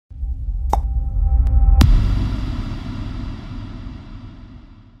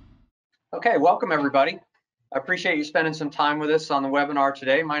Okay, welcome everybody. I appreciate you spending some time with us on the webinar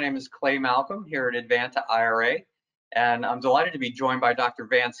today. My name is Clay Malcolm here at Advanta IRA, and I'm delighted to be joined by Dr.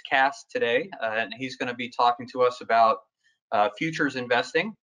 Vance Cast today, and he's going to be talking to us about futures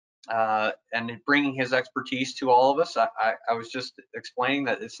investing and bringing his expertise to all of us. I was just explaining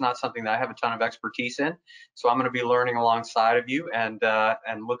that it's not something that I have a ton of expertise in, so I'm going to be learning alongside of you and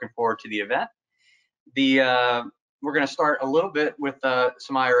looking forward to the event. We're going to start a little bit with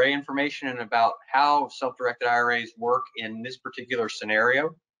some IRA information and about how self-directed IRAs work in this particular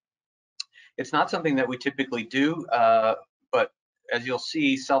scenario. It's not something that we typically do, but as you'll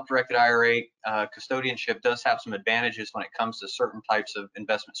see, self-directed IRA custodianship does have some advantages when it comes to certain types of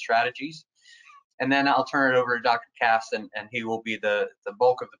investment strategies. And then I'll turn it over to Dr. Cast, and he will be the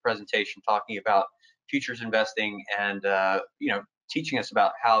bulk of the presentation, talking about futures investing and teaching us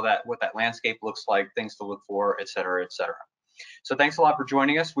about what that landscape looks like, things to look for, et cetera, et cetera. So thanks a lot for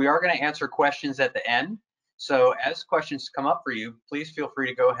joining us. We are going to answer questions at the end. So as questions come up for you, please feel free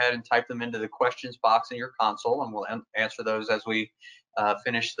to go ahead and type them into the questions box in your console, and we'll answer those as we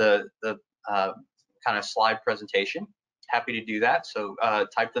finish the kind of slide presentation. Happy to do that. So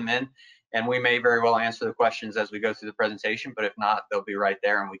type them in, and we may very well answer the questions as we go through the presentation, but if not, they'll be right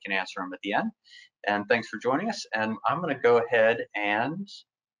there and we can answer them at the end. And thanks for joining us. And I'm going to go ahead and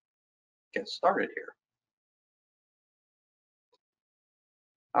get started here.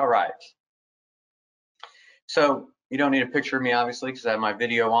 All right. So you don't need a picture of me, obviously, because I have my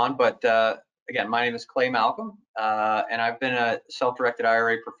video on. But again, my name is Clay Malcolm, and I've been a self-directed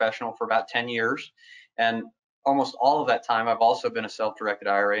IRA professional for about 10 years. And almost all of that time, I've also been a self-directed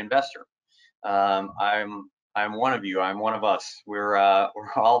IRA investor. I'm one of you. I'm one of us. We're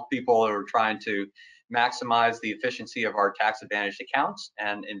all people who are trying to maximize the efficiency of our tax-advantaged accounts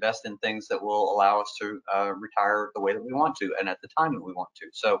and invest in things that will allow us to retire the way that we want to and at the time that we want to.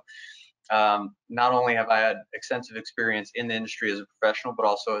 So not only have I had extensive experience in the industry as a professional, but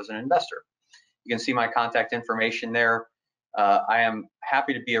also as an investor. You can see my contact information there. I am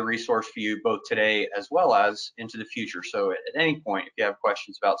happy to be a resource for you both today as well as into the future. So at any point, if you have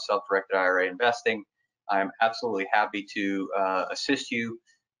questions about self-directed IRA investing, I'm absolutely happy to assist you,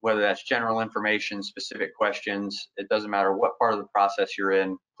 whether that's general information, specific questions. It doesn't matter what part of the process you're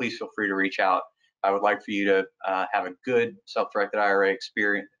in. Please feel free to reach out. I would like for you to have a good self-directed IRA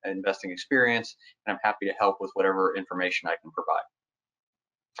investing experience, and I'm happy to help with whatever information I can provide.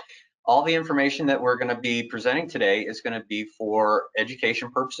 All the information that we're going to be presenting today is going to be for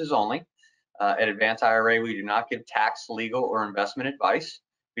education purposes only. At Advanta IRA, we do not give tax, legal, or investment advice.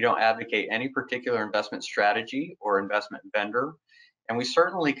 We don't advocate any particular investment strategy or investment vendor, and we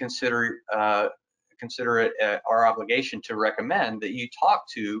certainly consider it our obligation to recommend that you talk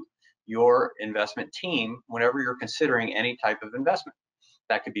to your investment team whenever you're considering any type of investment.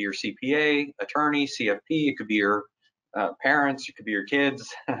 That could be your CPA, attorney, CFP, it could be your parents, it could be your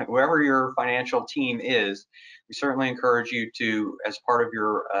kids, whoever your financial team is. We certainly encourage you to, as part of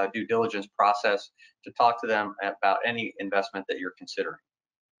your due diligence process, to talk to them about any investment that you're considering.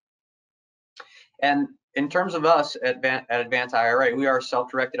 And in terms of us at Advanta IRA, we are a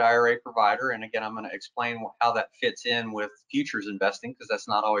self-directed IRA provider. And again, I'm going to explain how that fits in with futures investing, because that's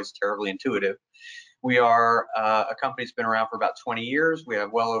not always terribly intuitive. We are a company that's been around for about 20 years. We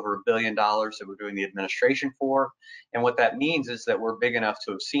have well over $1 billion that we're doing the administration for. And what that means is that we're big enough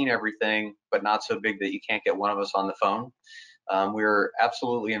to have seen everything, but not so big that you can't get one of us on the phone. We're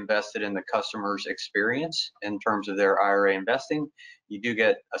absolutely invested in the customer's experience in terms of their IRA investing. You do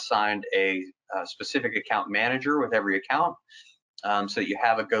get assigned a specific account manager with every account, so that you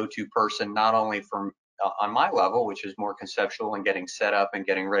have a go-to person, not only from on my level, which is more conceptual and getting set up and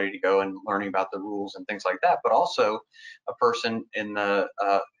getting ready to go and learning about the rules and things like that, but also a person in the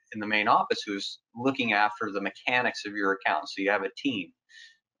main office who's looking after the mechanics of your account. So you have a team.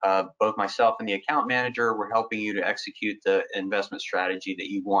 Both myself and the account manager, we're helping you to execute the investment strategy that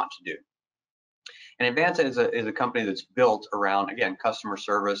you want to do. And Advanta is a company that's built around, again, customer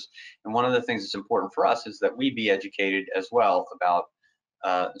service. And one of the things that's important for us is that we be educated as well about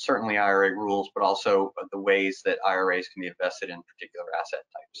certainly IRA rules, but also the ways that IRAs can be invested in particular asset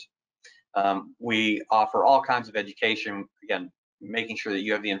types. We offer all kinds of education, again, making sure that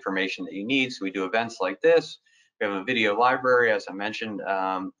you have the information that you need. So we do events like this. We have a video library, as I mentioned,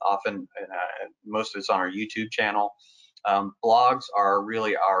 often most of it's on our YouTube channel. Blogs are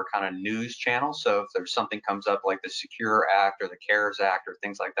really our kind of news channel. So if there's something comes up like the Secure Act or the CARES Act or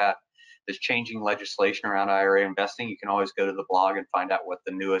things like that, there's changing legislation around IRA investing, you can always go to the blog and find out what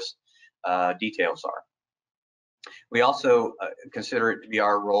the newest details are. We also consider it to be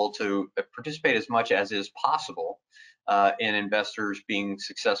our role to participate as much as is possible in investors being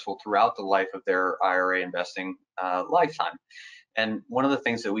successful throughout the life of their IRA investing lifetime. And one of the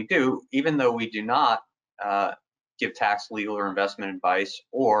things that we do, even though we do not give tax, legal, or investment advice,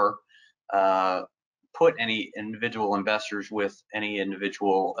 or put any individual investors with any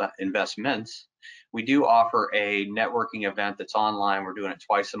individual investments, we do offer a networking event that's online. We're doing it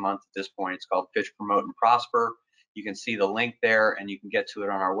twice a month at this point. It's called Pitch, Promote, and Prosper. You can see the link there, and you can get to it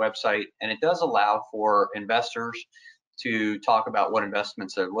on our website. And it does allow for investors to talk about what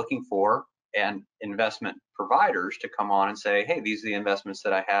investments they're looking for, and investment providers to come on and say, hey, these are the investments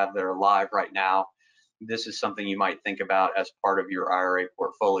that I have that are live right now. This is something you might think about as part of your IRA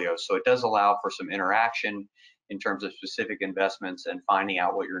portfolio. So it does allow for some interaction in terms of specific investments and finding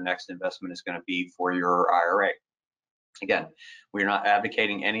out what your next investment is going to be for your IRA. Again, we're not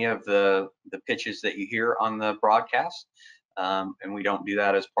advocating any of the pitches that you hear on the broadcast, and we don't do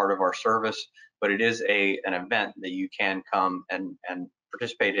that as part of our service, but it is an event that you can come and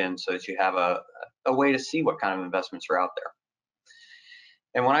participate in so that you have a way to see what kind of investments are out there.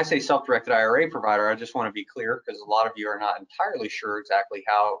 And when I say self-directed IRA provider, I just want to be clear, because a lot of you are not entirely sure exactly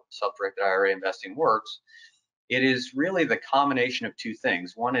how self-directed IRA investing works. It is really the combination of two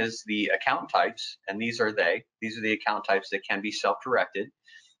things. One is the account types, and these are the account types that can be self-directed,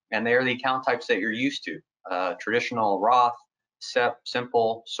 and they are the account types that you're used to. Traditional Roth, SEP,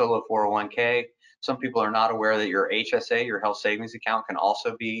 simple, solo 401k. Some people are not aware that your HSA, your health savings account, can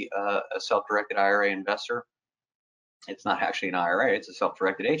also be a self-directed IRA investor. It's not actually an IRA, it's a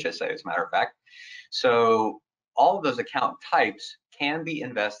self-directed HSA, as a matter of fact. So all of those account types can be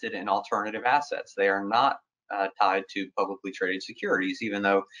invested in alternative assets. They are not tied to publicly traded securities, even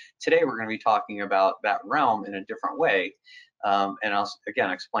though today we're going to be talking about that realm in a different way. And I'll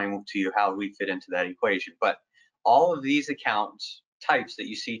again explain to you how we fit into that equation. But all of these accounts types that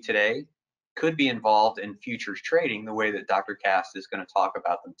you see today could be involved in futures trading, the way that Dr. Cast is going to talk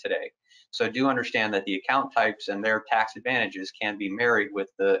about them today. So do understand that the account types and their tax advantages can be married with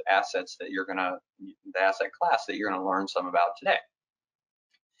the assets that the asset class that you're going to learn some about today.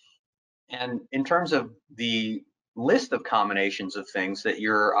 And in terms of the list of combinations of things that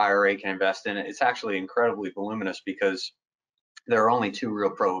your IRA can invest in, it's actually incredibly voluminous, because there are only two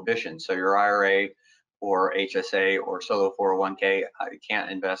real prohibitions. So your IRA or HSA or solo 401k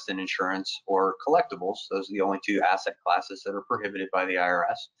can't invest in insurance or collectibles. Those are the only two asset classes that are prohibited by the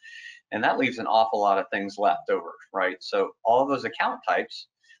IRS. And that leaves an awful lot of things left over, right? So all of those account types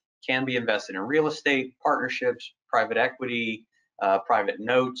can be invested in real estate, partnerships, private equity, private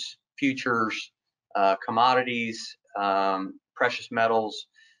notes, futures, commodities, precious metals.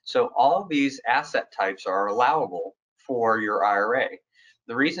 So all of these asset types are allowable for your IRA.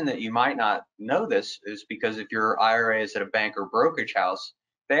 The reason that you might not know this is because if your IRA is at a bank or brokerage house,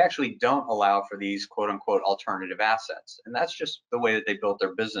 they actually don't allow for these quote unquote alternative assets. And that's just the way that they built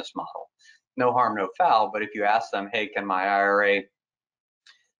their business model. No harm, no foul. But if you ask them, hey, can my IRA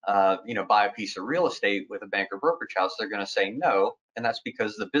buy a piece of real estate with a bank or brokerage house, they're going to say no. And that's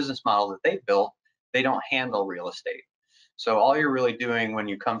because the business model that they built, they don't handle real estate. So all you're really doing when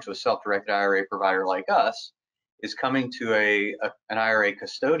you come to a self-directed IRA provider like us is coming to an IRA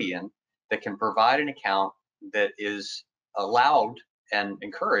custodian that can provide an account that is allowed and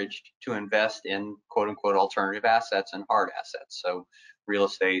encouraged to invest in quote unquote alternative assets and hard assets. So real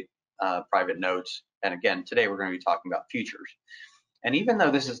estate, private notes, and again, today we're going to be talking about futures. And even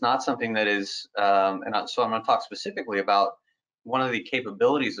though this is not something that is, so I'm going to talk specifically about one of the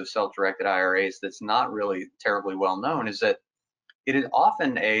capabilities of self-directed IRAs that's not really terribly well known, is that it is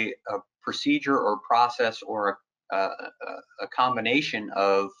often a procedure or process or a combination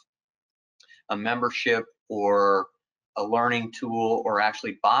of a membership or a learning tool, or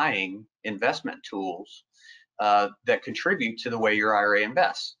actually buying investment tools that contribute to the way your IRA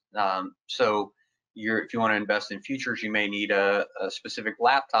invests. So if you want to invest in futures, you may need a specific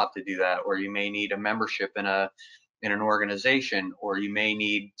laptop to do that, or you may need a membership in an organization, or you may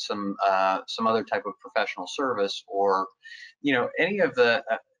need some other type of professional service, or any of the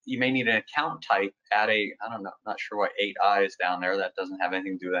you may need an account type at I don't know, not sure why 8I is down there. That doesn't have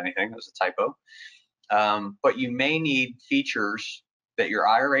anything to do with anything. That was a typo. But you may need features that your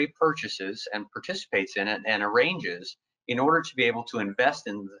IRA purchases and participates in it and arranges in order to be able to invest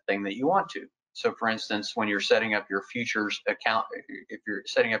in the thing that you want to. So for instance, when you're setting up your futures account, if you're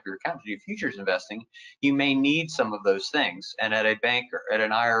setting up your account to do futures investing, you may need some of those things. And at a bank or at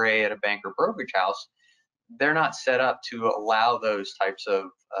an IRA at a bank or brokerage house, they're not set up to allow those types of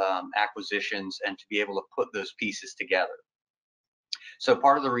acquisitions and to be able to put those pieces together. So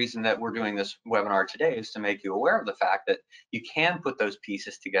part of the reason that we're doing this webinar today is to make you aware of the fact that you can put those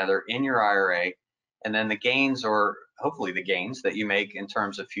pieces together in your IRA And then the gains, or hopefully the gains that you make in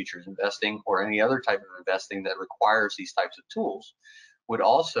terms of futures investing or any other type of investing that requires these types of tools, would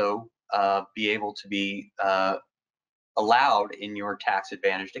also be able to be allowed in your tax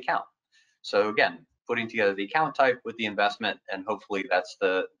advantaged account. So again, putting together the account type with the investment, and hopefully that's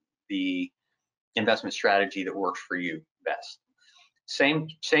the investment strategy that works for you best. Same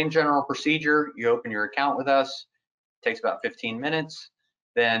general procedure. You open your account with us. It takes about 15 minutes.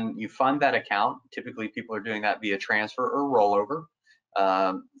 Then you fund that account. Typically, people are doing that via transfer or rollover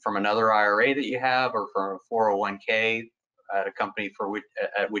from another IRA that you have, or from a 401k at a company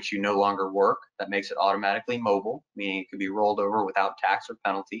at which you no longer work. That makes it automatically mobile, meaning it can be rolled over without tax or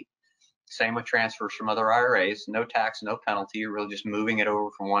penalty. Same with transfers from other IRAs. No tax, no penalty. You're really just moving it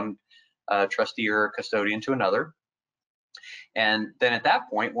over from one trustee or custodian to another. And then at that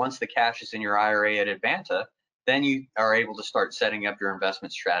point, once the cash is in your IRA at Advanta, then you are able to start setting up your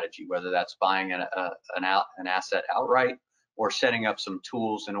investment strategy, whether that's buying an asset outright or setting up some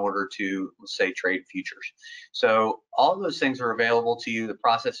tools in order to, let's say, trade futures. So all of those things are available to you. The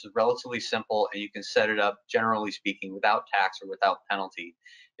process is relatively simple, and you can set it up, generally speaking, without tax or without penalty.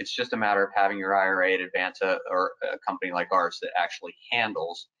 It's just a matter of having your IRA at Advanta, or a company like ours that actually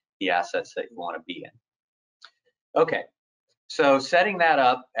handles the assets that you want to be in. Okay. So setting that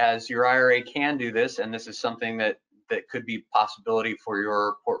up, as your IRA can do this, and this is something that could be a possibility for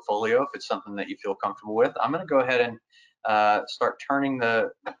your portfolio if it's something that you feel comfortable with. I'm going to go ahead and start turning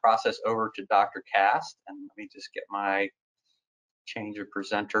the process over to Dr. Cast, and let me just get my change of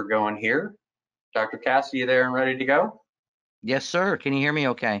presenter going here. Dr. Cast, are you there and ready to go? Yes, sir. Can you hear me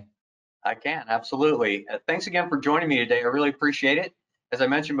okay? I can, absolutely. Thanks again for joining me today. I really appreciate it. As I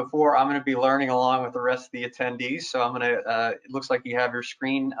mentioned before, I'm going to be learning along with the rest of the attendees. So I'm going to, it looks like you have your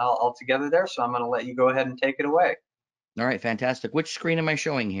screen all together there. So I'm going to let you go ahead and take it away. All right, fantastic. Which screen am I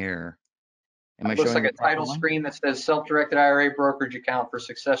showing here? Am I It looks showing like the a proper title one? screen that says self-directed IRA brokerage account for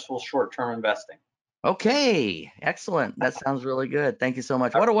successful short-term investing. Okay, excellent. That sounds really good. Thank you so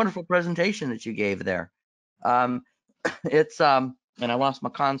much. What a wonderful presentation that you gave there. And I lost my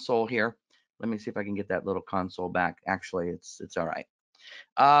console here. Let me see if I can get that little console back. Actually, it's all right.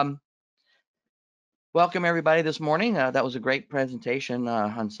 Welcome everybody this morning. That was a great presentation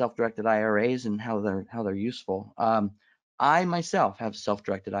on self-directed IRAs and how they're useful. I myself have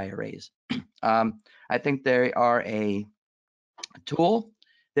self-directed IRAs. I think they are a tool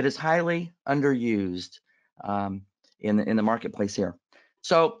that is highly underused in the marketplace here.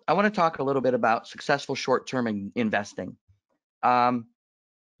 So I want to talk a little bit about successful short-term investing. My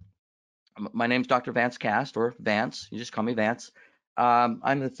name's Dr. Vance Cast, or Vance. You just call me Vance.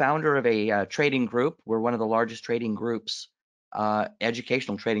 I'm the founder of a trading group. We're one of the largest trading groups,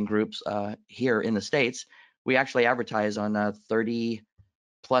 educational trading groups here in the States. We actually advertise on 30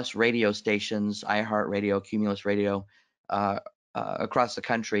 plus radio stations, iHeartRadio, Cumulus Radio, across the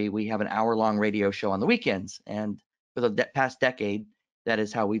country. We have an hour-long radio show on the weekends, and for the past decade, that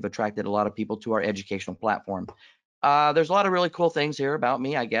is how we've attracted a lot of people to our educational platform. There's a lot of really cool things here about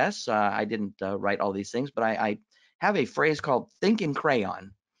me, I guess. I didn't write all these things, but I have a phrase called think in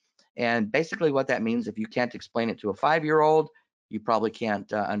crayon. And basically what that means, if you can't explain it to a 5-year-old, you probably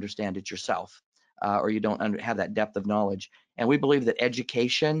can't understand it yourself, or you don't have that depth of knowledge. And we believe that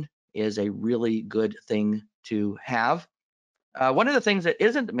education is a really good thing to have. One of the things that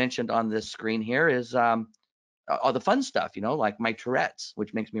isn't mentioned on this screen here is all the fun stuff, like my Tourette's,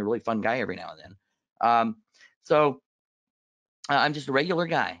 which makes me a really fun guy every now and then. So I'm just a regular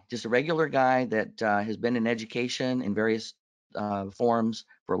guy that has been in education in various forms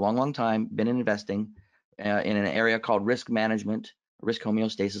for a long, long time, been in investing in an area called risk management, risk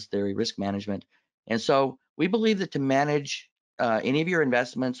homeostasis theory, risk management. And so we believe that to manage any of your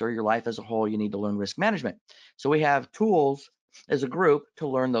investments or your life as a whole, you need to learn risk management. So we have tools as a group to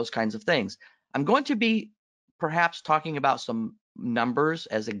learn those kinds of things. I'm going to be perhaps talking about some numbers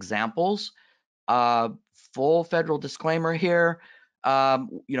as examples. Full federal disclaimer here.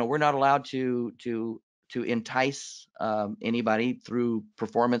 We're not allowed to entice anybody through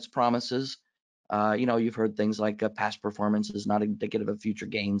performance promises. You've heard things like past performance is not indicative of future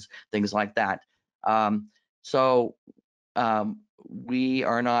gains, things like that. We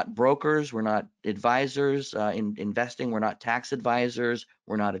are not brokers, we're not advisors in investing, we're not tax advisors,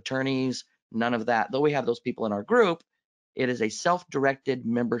 we're not attorneys, none of that. Though we have those people in our group, it is a self-directed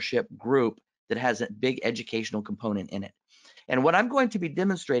membership group that has a big educational component in it. And what I'm going to be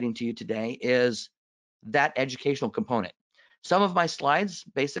demonstrating to you today is that educational component. Some of my slides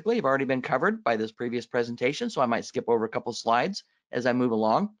basically have already been covered by this previous presentation, so I might skip over a couple slides as I move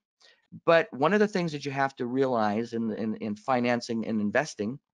along. But one of the things that you have to realize in financing and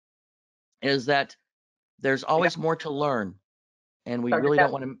investing is that There's always more to learn, and we Dr. really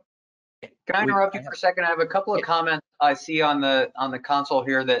don't Cass, want to. can I interrupt you for a second? I have a couple of Yeah, comments I see on the console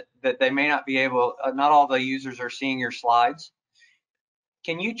here that they may not be able, not all the users are seeing your slides.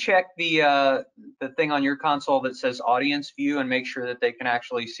 Can you check the thing on your console that says audience view and make sure that they can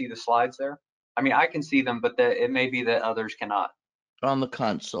actually see the slides there? I mean, I can see them, but it may be that others cannot. on the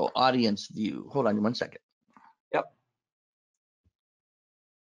console, audience view. Hold on 1 second. Yep.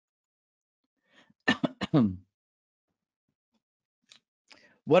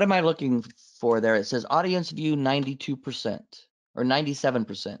 What am I looking for there? It says audience view 92% or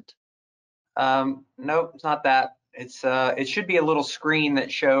 97%. Nope, it's not that. It should be a little screen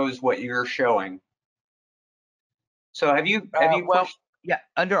that shows what you're showing. So have you Well, pushed? yeah,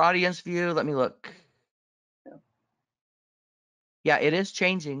 under audience view, let me look. Yeah, it is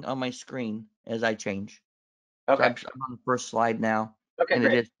changing on my screen as I change. So Okay. I'm on the first slide now, Okay, and it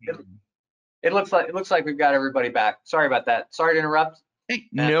great. is changing. It looks like we've got everybody back. Sorry about that. Sorry to interrupt. Hey,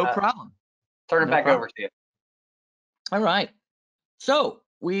 And no problem. turn it No back problem. over to you. All right. So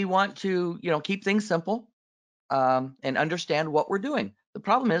we want to, keep things simple, and understand what we're doing. The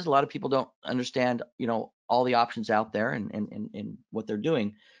problem is a lot of people don't understand, all the options out there and what they're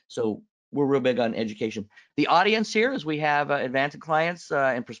doing. So we're real big on education. The audience here is we have Advanta clients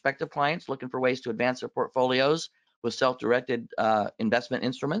and prospective clients looking for ways to advance their portfolios with self-directed investment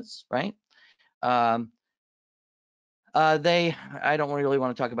instruments, right? I don't really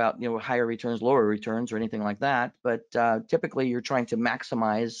want to talk about, higher returns, lower returns, or anything like that. But typically, you're trying to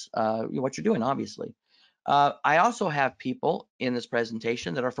maximize what you're doing, obviously. I also have people in this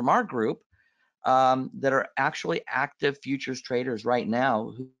presentation that are from our group that are actually active futures traders right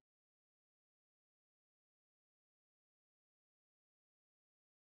now.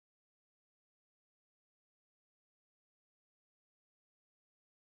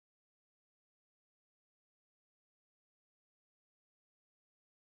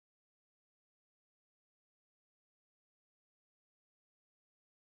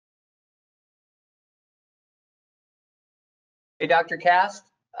 Hey, Dr. Cast,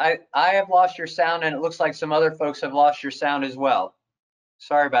 I have lost your sound, and it looks like some other folks have lost your sound as well.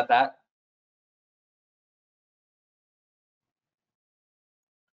 Sorry about that.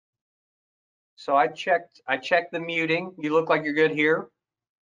 So I checked the muting. You look like you're good here.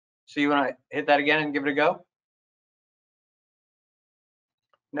 So you want to hit that again and give it a go?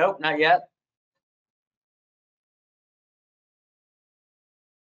 Nope, not yet.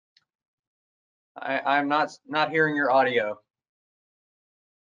 I'm not hearing your audio.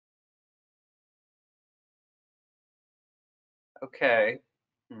 Okay.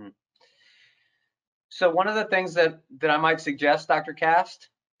 So one of the things that I might suggest, Dr. Cast,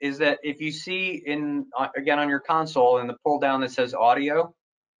 is that if you see again on your console in the pull down that says audio,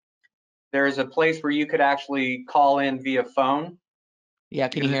 there is a place where you could actually call in via phone. Yeah,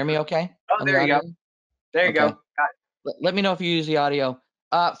 can you hear me okay Oh, on the there you audio? go. There you Okay. go. Let me know if you use the audio.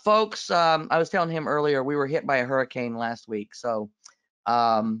 Folks, I was telling him earlier, we were hit by a hurricane last week. So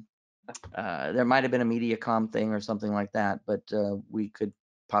there might have been a MediaCom thing or something like that, but we could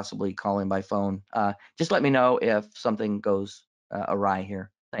possibly call in by phone. Just let me know if something goes awry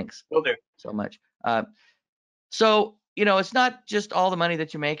here. Thanks Will do. so much. So, it's not just all the money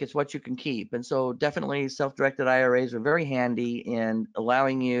that you make, it's what you can keep. And so definitely self-directed IRAs are very handy in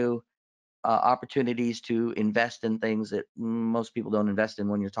allowing you opportunities to invest in things that most people don't invest in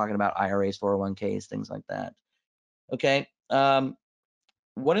when you're talking about IRAs, 401ks, things like that. Okay.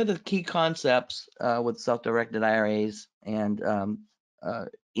 One of the key concepts with self-directed IRAs and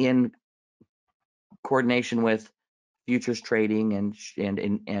in coordination with futures trading and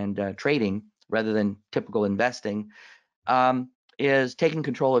trading rather than typical investing is taking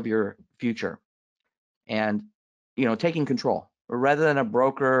control of your future and taking control rather than a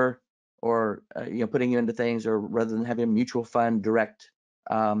broker or putting you into things, or rather than having a mutual fund direct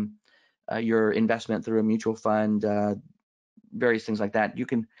your investment through a mutual fund, various things like that. You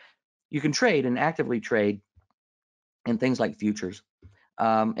can trade and actively trade in things like futures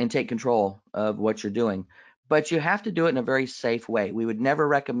and take control of what you're doing. But you have to do it in a very safe way. We would never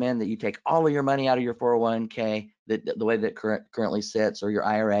recommend that you take all of your money out of your 401k, the way that currently sits, or your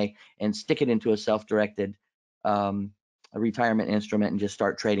IRA, and stick it into a self-directed a retirement instrument and just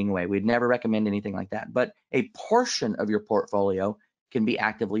start trading away. We'd never recommend anything like that. But a portion of your portfolio can be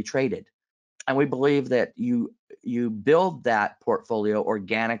actively traded. And we believe that you build that portfolio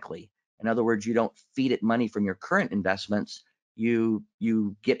organically. In other words, you don't feed it money from your current investments. You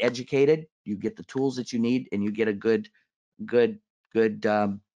get educated, you get the tools that you need, and you get a good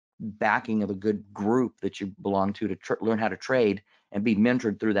backing of a good group that you belong to learn how to trade and be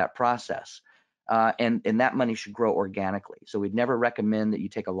mentored through that process. and that money should grow organically. So we'd never recommend that you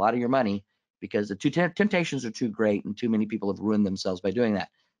take a lot of your money, because the temptations are too great, and too many people have ruined themselves by doing that.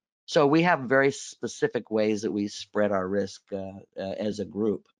 So we have very specific ways that we spread our risk as a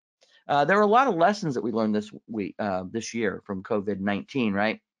group. There were a lot of lessons that we learned this year from COVID-19,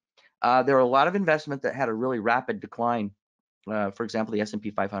 right? There were a lot of investment that had a really rapid decline. For example, the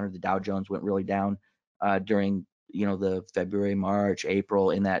S&P 500, the Dow Jones went really down during the February, March, April,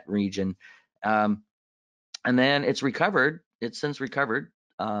 in that region, and then it's recovered. It's since recovered.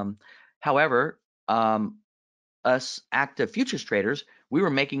 However, us active futures traders, we were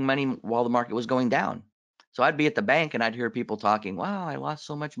making money while the market was going down. So I'd be at the bank and I'd hear people talking, wow, I lost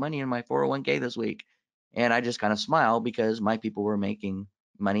so much money in my 401k this week. And I just kind of smile, because my people were making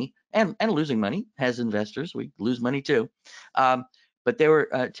money and losing money. As investors, we lose money too. But they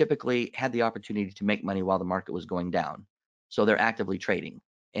were typically had the opportunity to make money while the market was going down. So they're actively trading.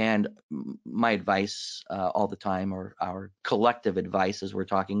 And my advice all the time, or our collective advice as we're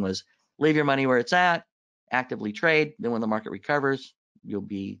talking, was leave your money where it's at, actively trade. Then when the market recovers, you'll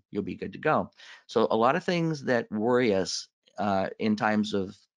be good to go. So a lot of things that worry us in times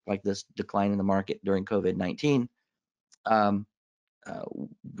of like this decline in the market during COVID-19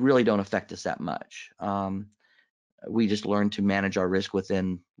 really don't affect us that much. We just learn to manage our risk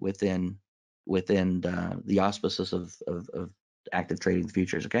within the auspices of active trading the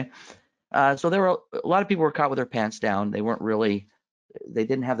futures. Okay. So there were a lot of people were caught with their pants down. They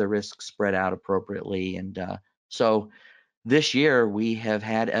didn't have their risk spread out appropriately. And so this year we have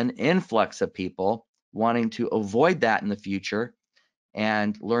had an influx of people wanting to avoid that in the future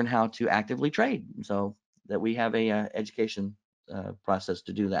and learn how to actively trade. So that we have a education process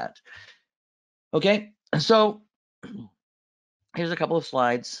to do that. Okay, so here's a couple of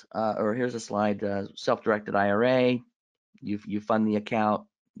slides, or here's a slide, self-directed IRA. You fund the account,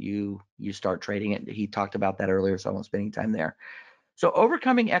 you start trading it. He talked about that earlier, so I won't spend any time there. So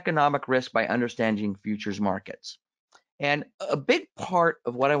overcoming economic risk by understanding futures markets. And a big part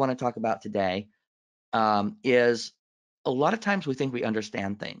of what I want to talk about today is a lot of times we think we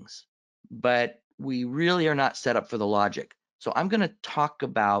understand things, but we really are not set up for the logic. So I'm going to talk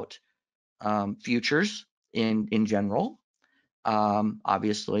about futures in general.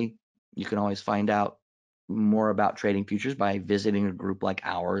 Obviously, you can always find out more about trading futures by visiting a group like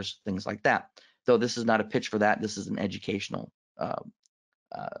ours, things like that. Though this is not a pitch for that. This is an educational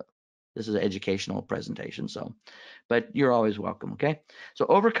presentation. So, but you're always welcome. Okay. So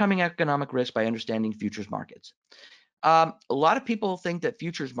overcoming economic risk by understanding futures markets. A lot of people think that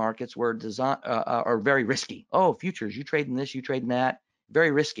futures markets are very risky. Oh, futures, you trade in this, you trade in that,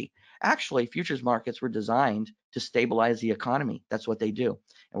 very risky. Actually, futures markets were designed to stabilize the economy. That's what they do.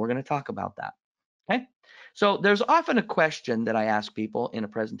 And we're going to talk about that. Okay. So there's often a question that I ask people in a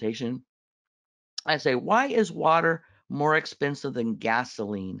presentation. I say, why is water more expensive than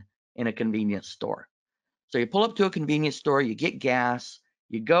gasoline in a convenience store? So you pull up to a convenience store, you get gas,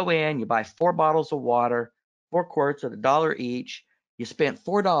 you go in, you buy 4 bottles of water, 4 quarts at $1 each. You spent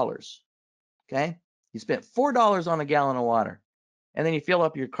 $4. Okay, you spent $4 on a gallon of water, and then you fill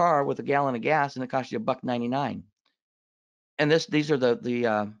up your car with a gallon of gas, and it costs you $1.99. And these are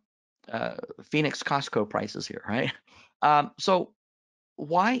the Phoenix Costco prices here, right? So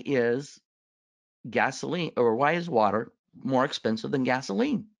why is water more expensive than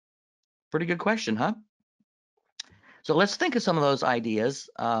gasoline? Pretty good question, huh? So let's think of some of those ideas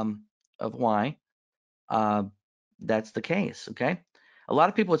of why that's the case, okay? A lot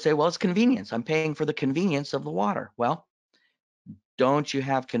of people would say, well, it's convenience. I'm paying for the convenience of the water. Well, don't you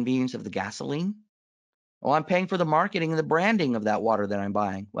have convenience of the gasoline? Well, I'm paying for the marketing and the branding of that water that I'm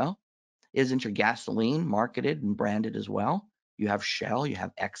buying. Well, isn't your gasoline marketed and branded as well? You have Shell, you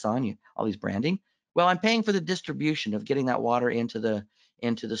have Exxon, all these branding. Well, I'm paying for the distribution of getting that water into the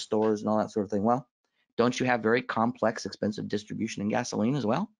stores and all that sort of thing. Well, don't you have very complex, expensive distribution in gasoline as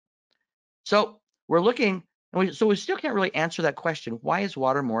well? So we're looking, so we still can't really answer that question. Why is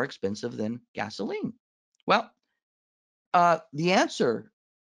water more expensive than gasoline? Well, the answer,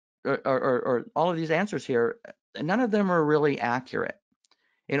 or all of these answers here, none of them are really accurate.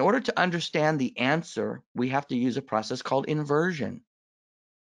 In order to understand the answer, we have to use a process called inversion.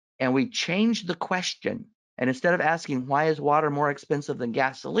 And we change the question. And instead of asking, why is water more expensive than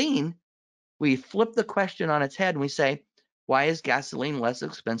gasoline? We flip the question on its head and we say, why is gasoline less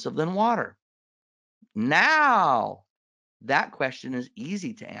expensive than water? Now, that question is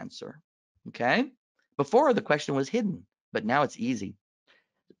easy to answer, okay? Before, the question was hidden, but now it's easy.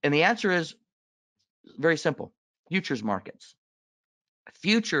 And the answer is very simple: futures markets.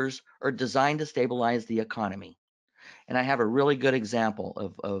 Futures are designed to stabilize the economy. And I have a really good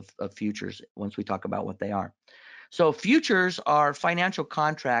example of futures once we talk about what they are. So futures are financial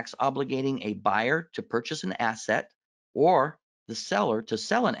contracts obligating a buyer to purchase an asset or the seller to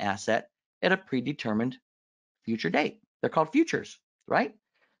sell an asset at a predetermined future date. They're called futures, right?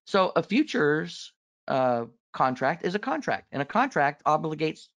 So a futures contract is a contract, and a contract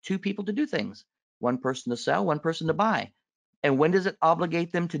obligates two people to do things, one person to sell, one person to buy. And when does it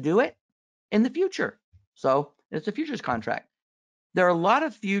obligate them to do it? In the future. So it's a futures contract. There are a lot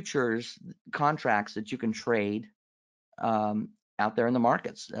of futures contracts that you can trade out there in the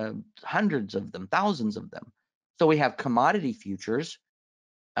markets, hundreds of them, thousands of them. So we have commodity futures,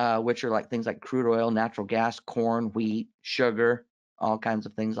 which are like things like crude oil, natural gas, corn, wheat, sugar, all kinds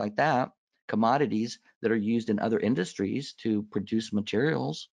of things like that. Commodities that are used in other industries to produce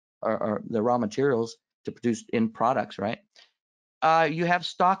materials or the raw materials to produce end products, right? You have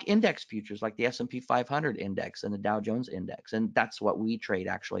stock index futures like the S&P 500 index and the Dow Jones index, and that's what we trade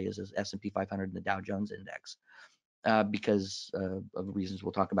actually is this S&P 500 and the Dow Jones index because of reasons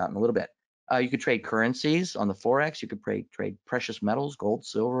we'll talk about in a little bit. You could trade currencies on the Forex. You could trade precious metals, gold,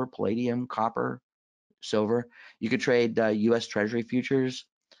 silver, palladium, copper, silver. You could trade U.S. Treasury futures,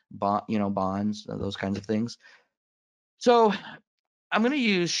 bonds, those kinds of things. So I'm going to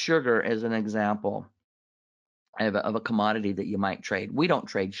use sugar as an example of a commodity that you might trade. We don't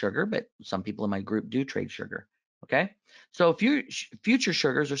trade sugar, but some people in my group do trade sugar. Okay, so future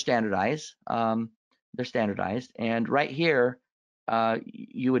sugars are standardized. They're standardized, and right here,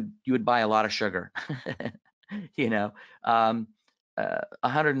 you would buy a lot of sugar. you know,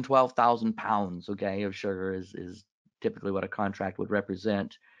 112,000 pounds, okay, of sugar is typically what a contract would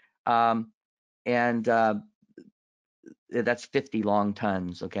represent, and that's 50 long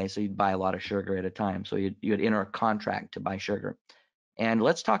tons. Okay, so you'd buy a lot of sugar at a time. So you'd enter a contract to buy sugar. And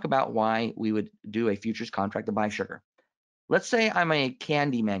let's talk about why we would do a futures contract to buy sugar. Let's say I'm a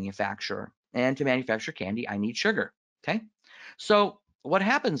candy manufacturer, and to manufacture candy, I need sugar. Okay, so what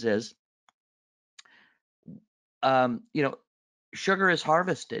happens is, sugar is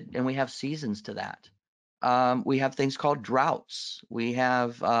harvested, and we have seasons to that. We have things called droughts. We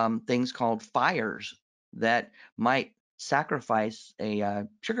have things called fires that might sacrifice a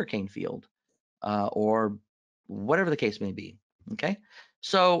sugarcane field or whatever the case may be. Okay,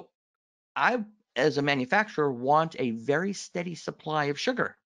 so I, as a manufacturer, want a very steady supply of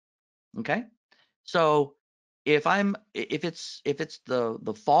sugar. Okay, so if it's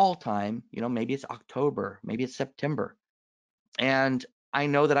the fall time, maybe it's October, maybe it's September, and I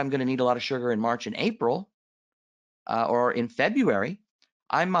know that I'm going to need a lot of sugar in March and April, or in February,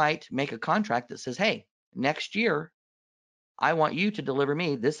 I might make a contract that says, hey, next year, I want you to deliver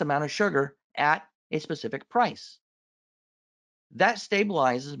me this amount of sugar at a specific price. That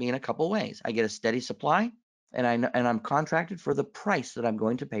stabilizes me in a couple ways. I get a steady supply, and I'm contracted for the price that I'm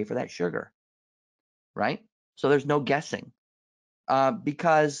going to pay for that sugar, right? So there's no guessing,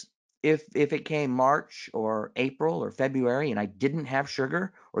 because if it came March or April or February and I didn't have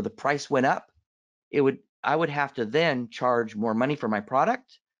sugar or the price went up, I would have to then charge more money for my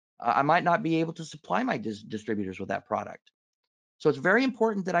product. I might not be able to supply my distributors with that product. So it's very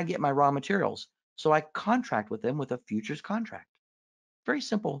important that I get my raw materials. So I contract with them with a futures contract. Very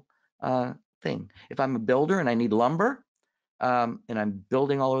simple thing. If I'm a builder and I need lumber, and I'm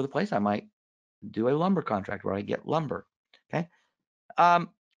building all over the place, I might do a lumber contract where I get lumber. Okay.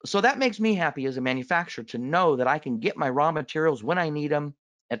 So that makes me happy as a manufacturer to know that I can get my raw materials when I need them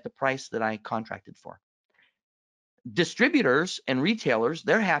at the price that I contracted for. Distributors and retailers,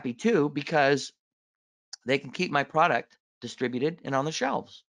 they're happy too because they can keep my product distributed and on the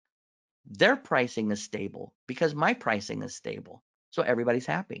shelves. Their pricing is stable because my pricing is stable. So everybody's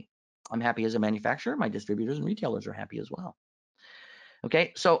happy. I'm happy as a manufacturer. My distributors and retailers are happy as well.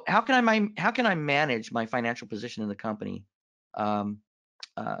 Okay, so how can I manage my financial position in the company and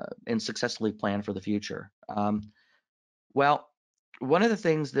successfully plan for the future? Well, one of the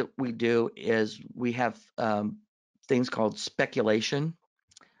things that we do is we have things called speculation.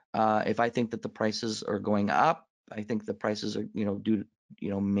 If I think that the prices are going up, I think the prices are, due to,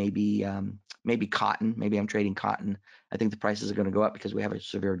 maybe cotton. Maybe I'm trading cotton. I think the prices are going to go up because we have a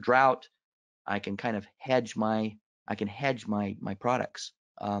severe drought. I can kind of hedge my products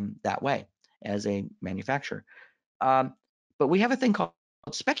that way as a manufacturer. But we have a thing called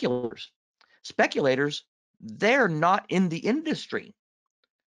speculators. Speculators, they're not in the industry.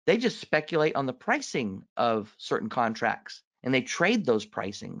 They just speculate on the pricing of certain contracts, and they trade those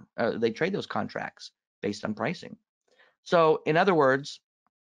contracts based on pricing. So in other words,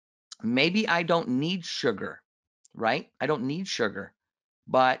 maybe I don't need sugar, right? I don't need sugar,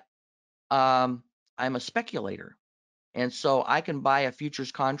 but I'm a speculator. And so I can buy a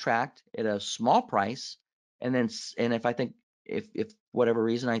futures contract at a small price, and if I think if whatever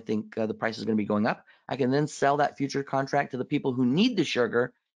reason I think the price is going to be going up, I can then sell that future contract to the people who need the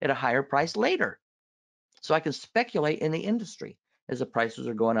sugar at a higher price later. So I can speculate in the industry as the prices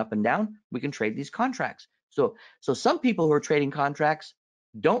are going up and down. We can trade these contracts. So some people who are trading contracts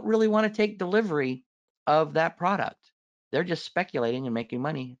don't really want to take delivery of that product. They're just speculating and making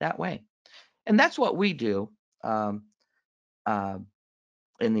money that way. And that's what we do. Uh,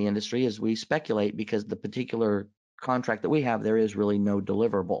 in the industry is we speculate because the particular contract that we have, there is really no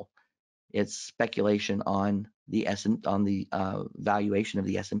deliverable. It's speculation on the valuation of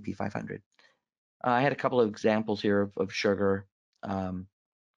the S&P 500. I had a couple of examples here of sugar that,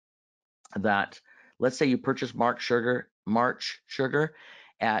 let's say you purchase March sugar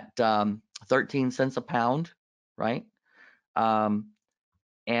at 13 cents a pound, right? And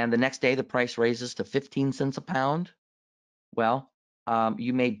the next day the price raises to 15 cents a pound. Well,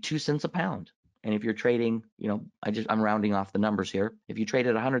 you made 2 cents a pound. And if you're trading, I'm rounding off the numbers here. If you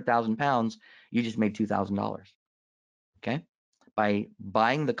traded 100,000 pounds, you just made $2,000. Okay, by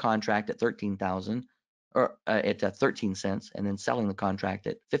buying the contract at 13,000 or at 13 cents, and then selling the contract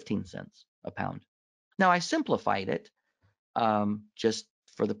at 15 cents a pound. Now I simplified it just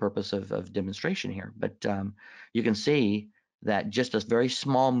for the purpose of demonstration here, but you can see that just a very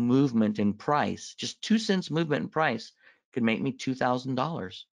small movement in price, just 2 cents movement in price, could make me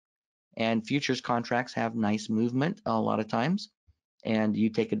 $2,000. And futures contracts have nice movement a lot of times, and you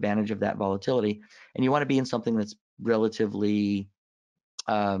take advantage of that volatility. And you want to be in something that's relatively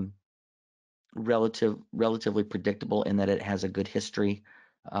relatively predictable in that it has a good history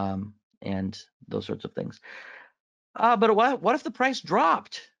and those sorts of things. But what if the price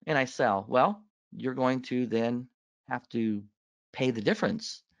dropped and I sell? Well, you're going to then have to pay the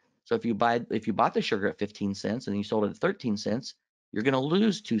difference. So if you bought the sugar at 15 cents and you sold it at 13 cents, you're going to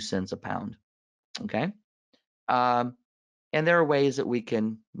lose 2 cents a pound. Okay. And there are ways that we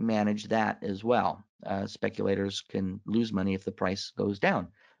can manage that as well. Speculators can lose money if the price goes down,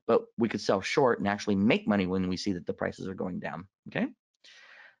 but we could sell short and actually make money when we see that the prices are going down. Okay.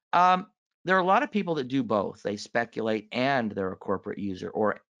 There are a lot of people that do both. They speculate and they're a corporate user,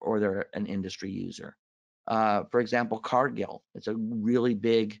 or they're an industry user. For example, Cargill. It's a really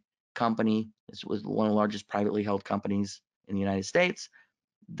big company. This was one of the largest privately held companies in the United States.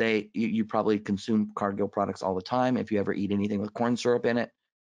 You probably consume Cargill products all the time if you ever eat anything with corn syrup in it.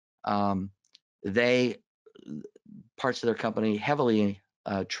 Parts of their company heavily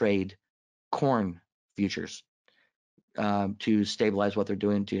trade corn futures to stabilize what they're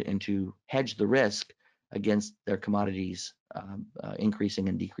doing and to hedge the risk against their commodities increasing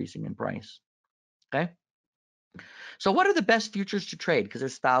and decreasing in price. Okay. So what are the best futures to trade? Because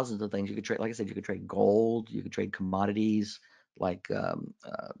there's thousands of things you could trade. Like I said, you could trade gold, you could trade commodities like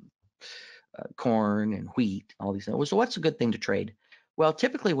corn and wheat, all these things. So what's a good thing to trade? Well,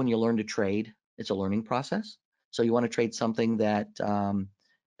 typically when you learn to trade, it's a learning process. So you want to trade something that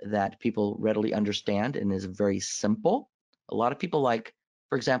that people readily understand and is very simple. A lot of people like,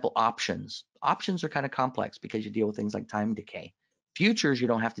 for example, options. Options are kind of complex because you deal with things like time decay. Futures, you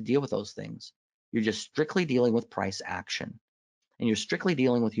don't have to deal with those things. You're just strictly dealing with price action, and you're strictly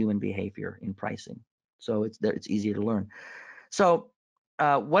dealing with human behavior in pricing. So it's easier to learn. So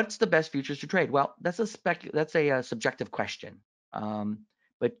what's the best futures to trade? Well, that's a subjective question.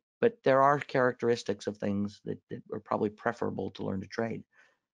 But there are characteristics of things that are probably preferable to learn to trade.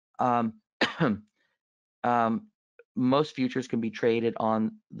 Most futures can be traded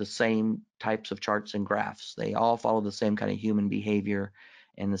on the same types of charts and graphs. They all follow the same kind of human behavior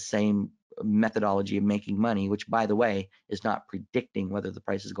and the same methodology of making money, which, by the way, is not predicting whether the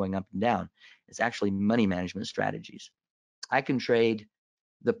price is going up and down. It's actually money management strategies. I can trade,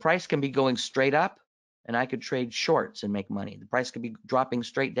 the price can be going straight up and I could trade shorts and make money. The price could be dropping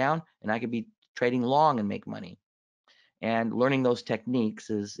straight down and I could be trading long and make money. And learning those techniques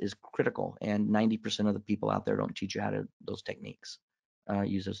is critical. And 90% of the people out there don't teach you how to those techniques,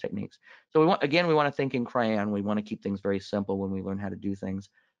 use those techniques. So we want to think in crayon. We want to keep things very simple when we learn how to do things.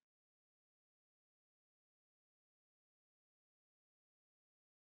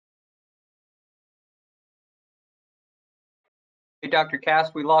 Hey, Dr.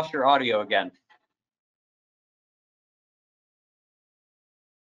 Cast, we lost your audio again.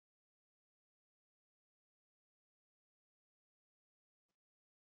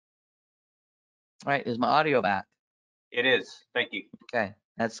 All right, is my audio back? It is. Thank you. Okay,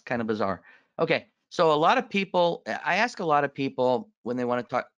 that's kind of bizarre. Okay, so a lot of people, I ask a lot of people when they want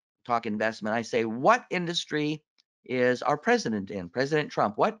to talk investment, I say, what industry is our president in? President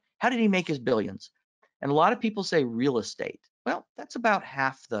Trump. How did he make his billions? And a lot of people say real estate. Well, that's about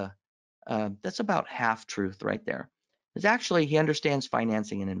half truth right there. It's actually, he understands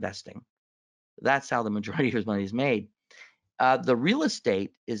financing and investing. That's how the majority of his money is made. The real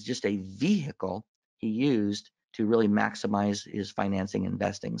estate is just a vehicle he used to really maximize his financing and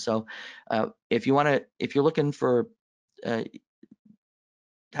investing. So if you're looking for how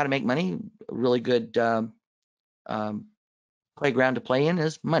to make money, a really good um, playground to play in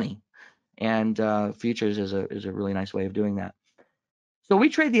is money. And futures is a really nice way of doing that. So we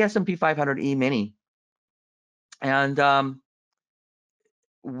trade the S&P 500 E-mini, and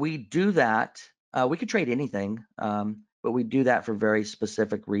we do that. We could trade anything, but we do that for very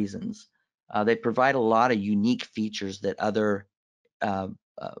specific reasons. They provide a lot of unique features that other uh,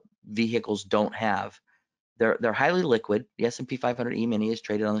 uh, vehicles don't have. They're highly liquid. The S&P 500 E-mini is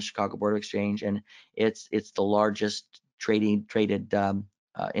traded on the Chicago Board of Exchange, and it's the largest traded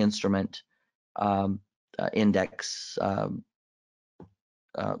instrument index.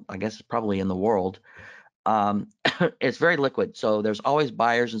 I guess probably in the world. It's very liquid, so there's always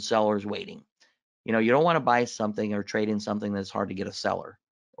buyers and sellers waiting. You know, you don't want to buy something or trade in something that's hard to get a seller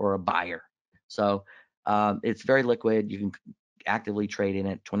or a buyer. So it's very liquid. You can actively trade in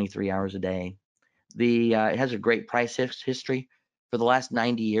it 23 hours a day. It has a great price history. For the last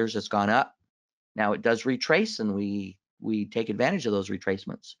 90 years, it's gone up. Now it does retrace, and we take advantage of those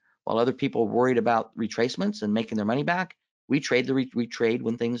retracements. While other people are worried about retracements and making their money back, we trade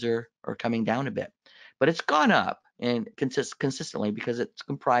when things are coming down a bit. But it's gone up and consistently because it's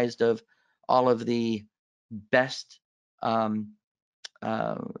comprised of all of the best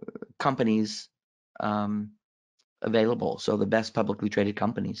companies available. So the best publicly traded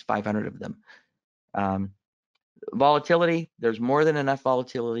companies, 500 of them. Volatility, there's more than enough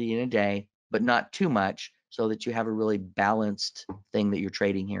volatility in a day, but not too much so that you have a really balanced thing that you're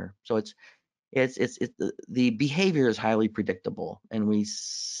trading here. So the behavior is highly predictable, and we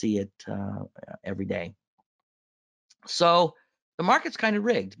see it every day. So the market's kind of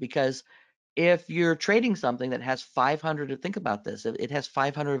rigged, because if you're trading something that has 500, think about this, it has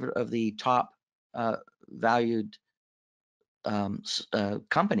 500 of the top valued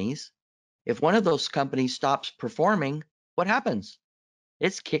companies. If one of those companies stops performing, what happens?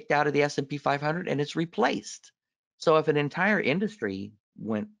 It's kicked out of the S&P 500 and it's replaced. So if an entire industry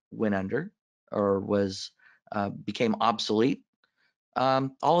went under or became obsolete,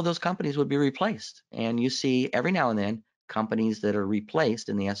 all of those companies would be replaced. And you see every now and then companies that are replaced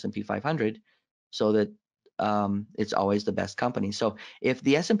in the S&P 500, so that it's always the best company. So if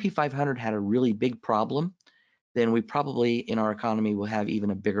the S&P 500 had a really big problem, then we probably in our economy will have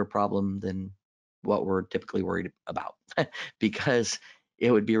even a bigger problem than what we're typically worried about, because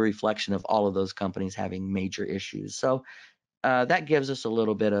it would be a reflection of all of those companies having major issues. So that gives us a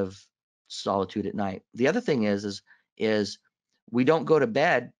little bit of solitude at night. The other thing is we don't go to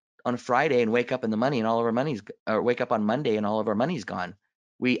bed on a Friday and wake up in the money and all of our money's, or wake up on Monday and all of our money's gone.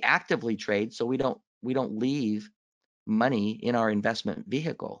 We actively trade, so we don't leave money in our investment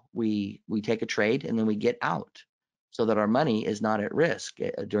vehicle. We take a trade and then we get out, so that our money is not at risk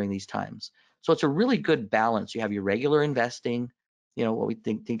during these times. So it's a really good balance. You have your regular investing, you know, what we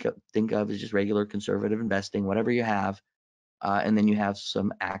think of as just regular conservative investing, whatever you have, and then you have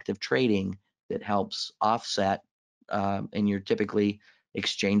some active trading that helps offset, and you're typically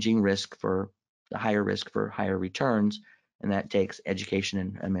exchanging risk for higher returns, and that takes education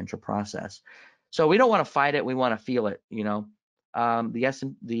and a mental process. So we don't want to fight it, we want to feel it, you know.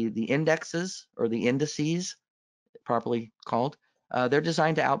 The indexes, or the indices properly called, they're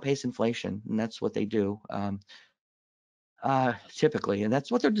designed to outpace inflation, and that's what they do. Typically, and that's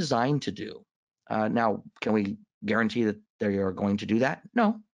what they're designed to do. Now, can we guarantee that they are going to do that?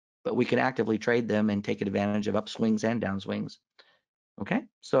 No, but we can actively trade them and take advantage of upswings and downswings. Okay,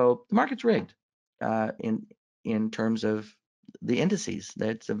 so the market's rigged in terms of the indices.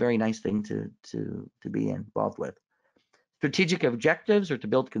 That's a very nice thing to be involved with. Strategic objectives are to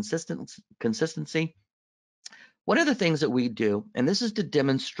build consistency. One of the things that we do, and this is to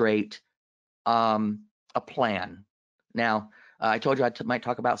demonstrate a plan. Now, I told you I might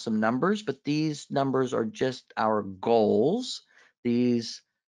talk about some numbers, but these numbers are just our goals. These,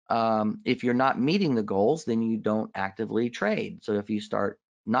 if you're not meeting the goals, then you don't actively trade. So if you start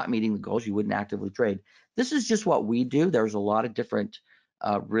not meeting the goals, you wouldn't actively trade. This is just what we do. There's a lot of different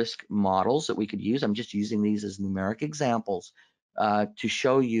risk models that we could use. I'm just using these as numeric examples to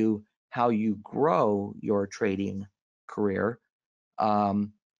show you how you grow your trading career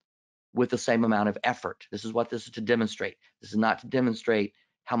with the same amount of effort. This is what this is to demonstrate. This is not to demonstrate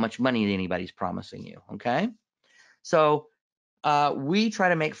how much money anybody's promising you, okay? So we try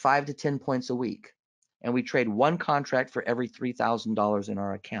to make 5 to 10 points a week. and we trade one contract for every $3,000 in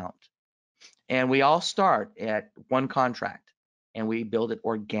our account. And we all start at one contract, and we build it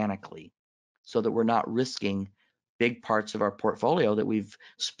organically so that we're not risking big parts of our portfolio that we've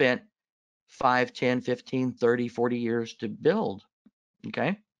spent 5, 10, 15, 30, 40 years to build. Okay.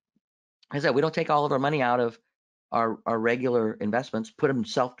 Like I said, we don't take all of our money out of our regular investments, put them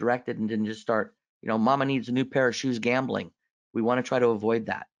self-directed, and then just start, mama needs a new pair of shoes gambling. We want to try to avoid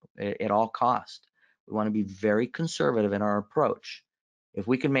that at all cost. We want to be very conservative in our approach. If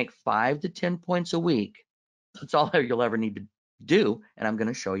we can make 5 to 10 points a week, that's all you'll ever need to do, and I'm going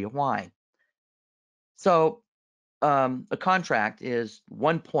to show you why. So a contract is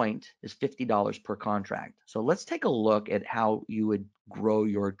 1 point is $50 per contract. So let's take a look at how you would grow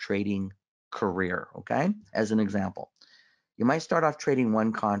your trading career, okay? As an example, you might start off trading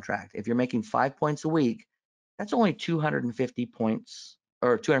one contract. If you're making 5 points a week, that's only 250 points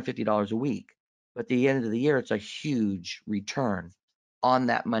or $250 a week. But at the end of the year, it's a huge return on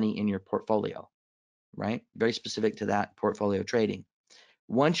that money in your portfolio, right? Very specific to that portfolio trading.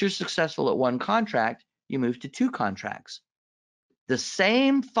 Once you're successful at one contract, you move to 2 contracts. The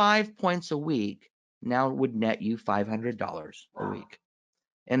same 5 points a week now would net you $500 a week.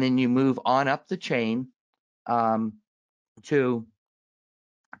 And then you move on up the chain to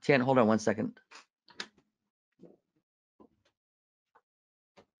 10. Hold on one second.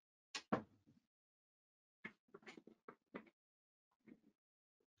 I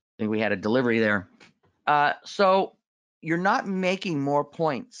think we had a delivery there. So you're not making more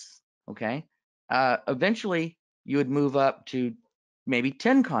points, okay? Eventually, you would move up to maybe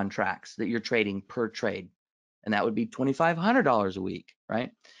 10 contracts that you're trading per trade, and that would be $2,500 a week,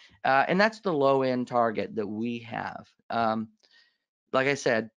 right? And that's the low end target that we have. Like I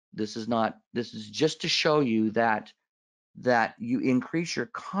said, this is just to show you that you increase your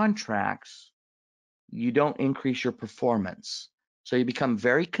contracts, you don't increase your performance. So you become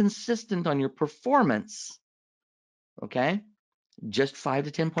very consistent on your performance, okay? Just 5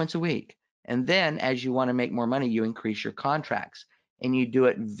 to 10 points a week. And then as you want to make more money, you increase your contracts, and you do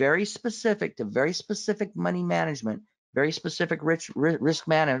it very specific to very specific money management, very specific risk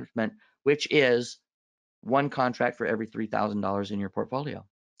management, which is one contract for every $3,000 in your portfolio.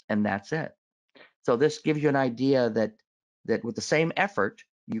 And that's it. So this gives you an idea that with the same effort,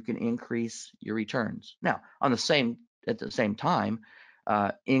 you can increase your returns. Now, at the same time,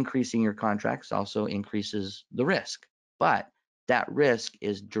 increasing your contracts also increases the risk, but that risk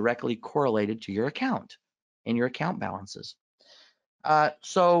is directly correlated to your account and your account balances.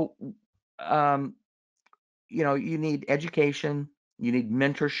 You need education, you need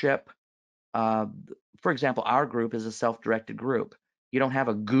mentorship. For example, our group is a self-directed group. You don't have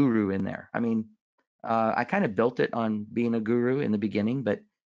a guru in there. I mean, I kind of built it on being a guru in the beginning, but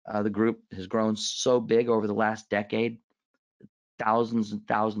the group has grown so big over the last decade. Thousands and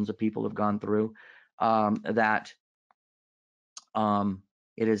thousands of people have gone through that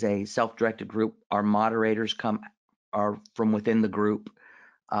it is a self-directed group. Our moderators are from within the group.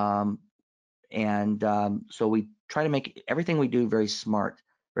 So we try to make everything we do very smart,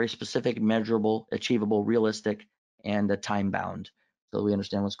 very specific, measurable, achievable, realistic, and time bound, so we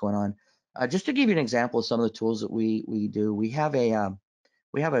understand what's going on. Just to give you an example of some of the tools that we do, we have a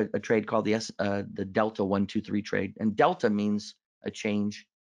trade called the Delta 123 trade, and Delta means a change,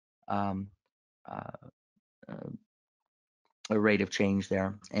 a rate of change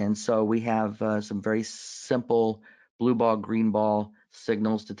there. And so we have some very simple blue ball, green ball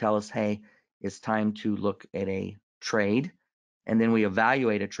signals to tell us, hey, it's time to look at a trade. And then we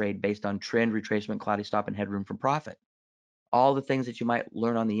evaluate a trade based on trend, retracement, cloudy stop, and headroom for profit. All the things that you might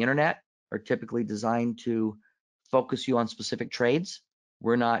learn on the internet are typically designed to focus you on specific trades.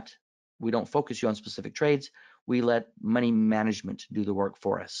 We don't focus you on specific trades. We let money management do the work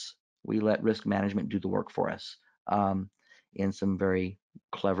for us. We let risk management do the work for us in some very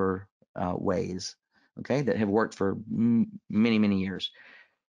clever ways, okay, that have worked for many, many years.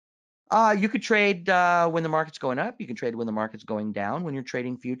 You could trade when the market's going up. You can trade when the market's going down when you're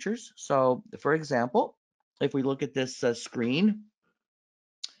trading futures. So, for example, if we look at this screen,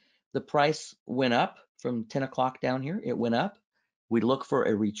 the price went up from 10 o'clock down here. It went up. We look for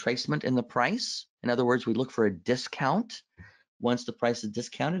a retracement in the price. In other words, we look for a discount. Once the price is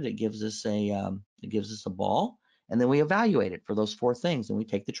discounted, it gives us a ball, and then we evaluate it for those 4 things, and we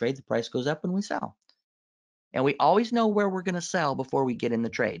take the trade. The price goes up, and we sell. And we always know where we're going to sell before we get in the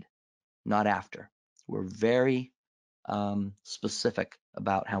trade, not after. We're very specific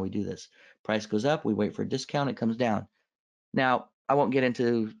about how we do this. Price goes up, we wait for a discount, it comes down. Now, I won't get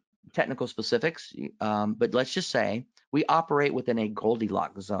into technical specifics, but let's just say we operate within a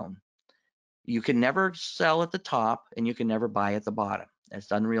Goldilocks zone. You can never sell at the top and you can never buy at the bottom.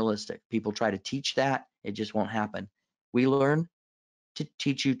 That's unrealistic. People try to teach that. It just won't happen. We learn to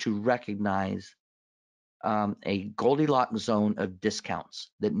teach you to recognize a Goldilocks zone of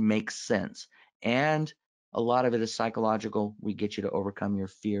discounts that makes sense. And a lot of it is psychological. We get you to overcome your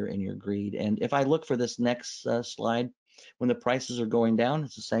fear and your greed. And if I look for this next slide, when the prices are going down,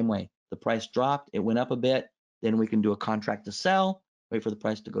 it's the same way. The price dropped, it went up a bit, then we can do a contract to sell, wait for the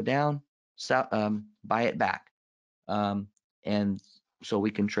price to go down, sell, buy it back. And so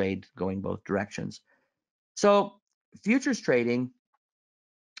we can trade going both directions. So futures trading,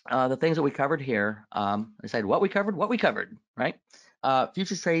 the things that we covered here, I said what we covered, right?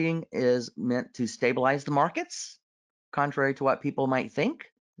 Futures trading is meant to stabilize the markets, contrary to what people might think.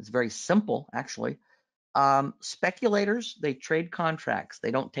 It's very simple, actually. Speculators, they trade contracts.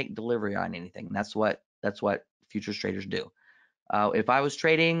 They don't take delivery on anything. That's what futures traders do. If I was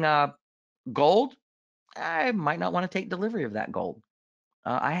trading gold, I might not want to take delivery of that gold.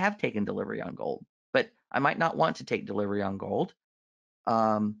 I have taken delivery on gold, but I might not want to take delivery on gold.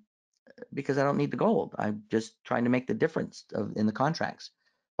 Because I don't need the gold. I'm just trying to make the difference in the contracts.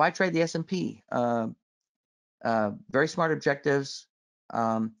 Why trade the S&P? Very smart objectives.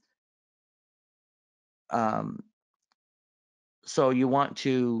 Um, um, so you want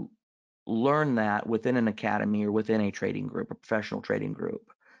to learn that within an academy or within a trading group, a professional trading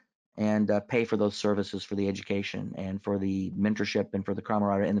group, and pay for those services, for the education and for the mentorship and for the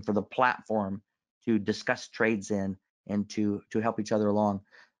camaraderie and for the platform to discuss trades in and to help each other along.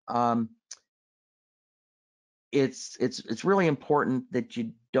 It's really important that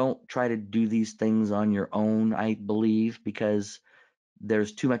you don't try to do these things on your own, I believe, because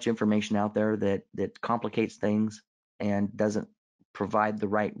there's too much information out there that complicates things and doesn't provide the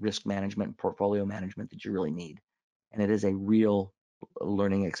right risk management and portfolio management that you really need. And it is a real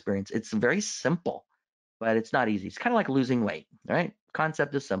learning experience. It's very simple, but it's not easy. It's kind of like losing weight, right?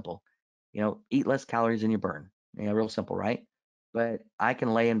 Concept is simple. Eat less calories than you burn. Real simple, right? But I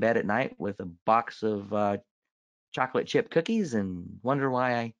can lay in bed at night with a box of chocolate chip cookies and wonder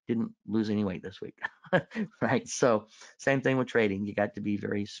why I didn't lose any weight this week. Right? So same thing with trading. You got to be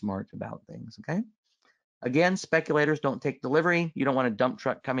very smart about things. Okay. Again, speculators don't take delivery. You don't want a dump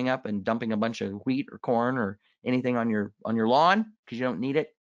truck coming up and dumping a bunch of wheat or corn or anything on your lawn because you don't need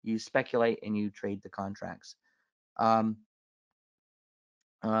it. You speculate and you trade the contracts. Um,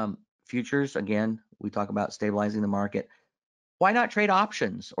 Futures, again, we talk about stabilizing the market. Why not trade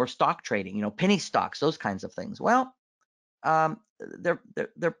options or stock trading? Penny stocks, those kinds of things. Well, they're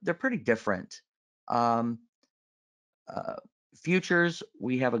pretty different. Um, Futures,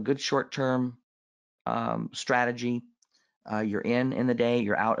 we have a good short-term strategy. You're in the day,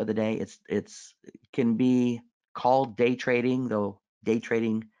 you're out of the day. It can be called day trading, though day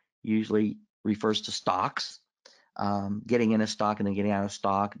trading usually refers to stocks, getting in a stock and then getting out of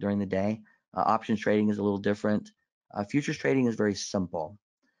stock during the day. Options trading is a little different. Futures trading is very simple.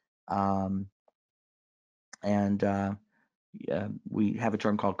 And we have a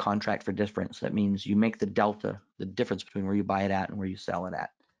term called contract for difference. That means you make the delta, the difference between where you buy it at and where you sell it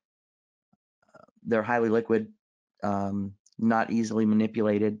at. They're highly liquid, not easily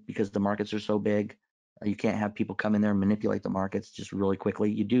manipulated because the markets are so big. You can't have people come in there and manipulate the markets just really quickly.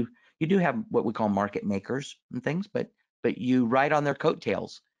 You do have what we call market makers and things, but you ride on their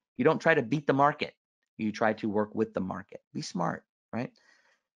coattails. You don't try to beat the market. You try to work with the market. Be smart, right?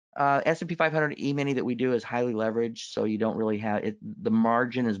 S&P 500 E-mini that we do is highly leveraged, so you don't really have it. The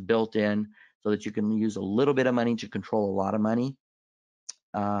margin is built in so that you can use a little bit of money to control a lot of money.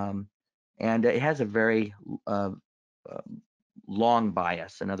 And it has a very long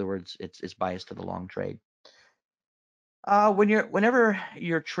bias. In other words, it's biased to the long trade. Whenever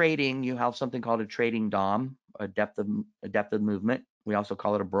you're trading, you have something called a trading DOM, a depth of movement. We also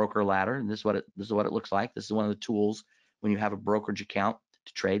call it a broker ladder, and this is what it looks like. This is one of the tools when you have a brokerage account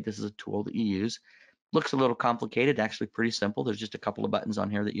to trade. This is a tool that you use. Looks a little complicated, actually pretty simple. There's just a couple of buttons on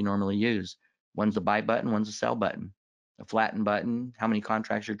here that you normally use. One's the buy button, one's the sell button, a flatten button, how many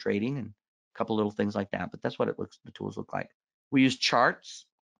contracts you're trading, and a couple little things like that. But that's what the tools look like. We use charts.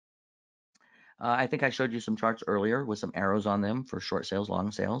 I think I showed you some charts earlier with some arrows on them for short sales,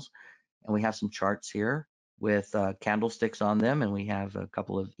 long sales. And we have some charts here with candlesticks on them, and we have a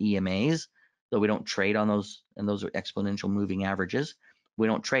couple of EMAs, though we don't trade on those, and those are exponential moving averages. We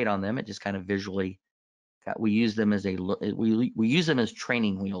don't trade on them. It just kind of visually, we use them as we use them as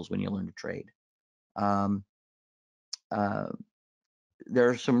training wheels when you learn to trade. There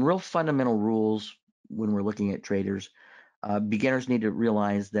are some real fundamental rules when we're looking at traders. Beginners need to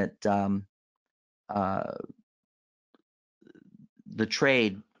realize that the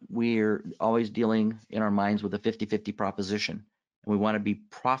trade, we're always dealing in our minds with a 50-50 proposition, and we want to be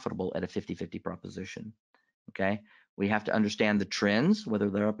profitable at a 50-50 proposition. Okay, we have to understand the trends, whether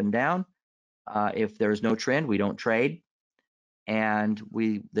they're up and down. If there's no trend, we don't trade, and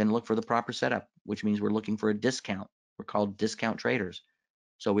we then look for the proper setup, which means we're looking for a discount. We're called discount traders.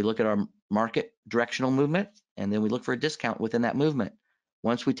 So we look at our market directional movement, and then we look for a discount within that movement.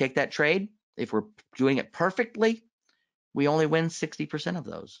 Once we take that trade, if we're doing it perfectly, we only win 60% of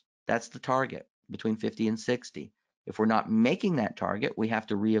those. That's the target, between 50 and 60. If we're not making that target, we have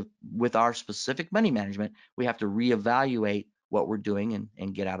to with our specific money management, we have to reevaluate what we're doing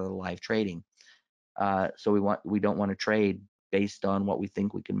and get out of the live trading. So we don't want to trade based on what we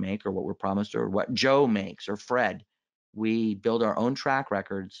think we can make or what we're promised or what Joe makes or Fred. We build our own track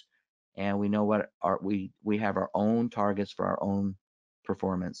records, and we know what we have our own targets for our own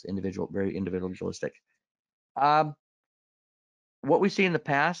performance, very individualistic. What we see in the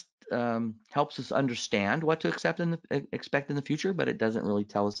past helps us understand what to expect in the future, but it doesn't really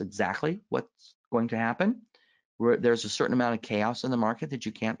tell us exactly what's going to happen. There's a certain amount of chaos in the market that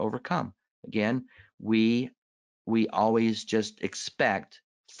you can't overcome. Again, we always just expect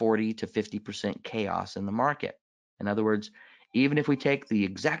 40 to 50% chaos in the market. In other words, even if we take the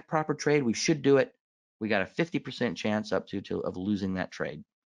exact proper trade, we should do it, we got a 50% chance of losing that trade.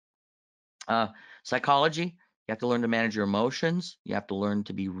 Psychology, you have to learn to manage your emotions. You have to learn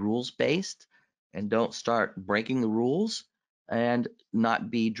to be rules-based and don't start breaking the rules and not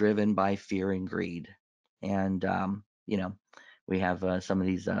be driven by fear and greed. And, we have some of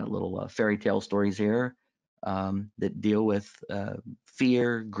these little fairy tale stories here that deal with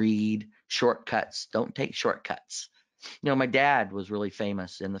fear, greed, shortcuts. Don't take shortcuts. My dad was really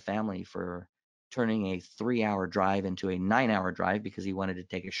famous in the family for turning a 3-hour drive into a 9-hour drive because he wanted to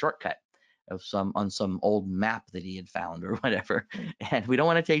take a shortcut on some old map that he had found or whatever. And we don't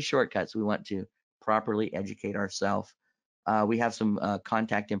want to take shortcuts. We want to properly educate ourselves. We have some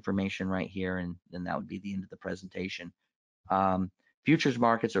contact information right here, and then that would be the end of the presentation. Futures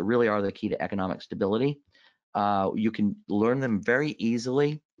markets really are the key to economic stability. You can learn them very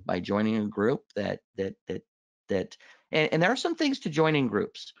easily by joining a group and there are some things to joining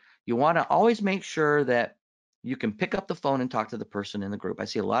groups. You want to always make sure that you can pick up the phone and talk to the person in the group. I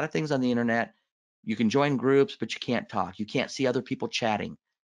see a lot of things on the internet. You can join groups, but you can't talk. You can't see other people chatting.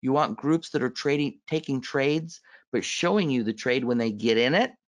 You want groups that are taking trades, but showing you the trade when they get in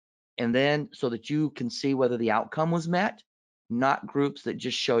it, and then so that you can see whether the outcome was met, not groups that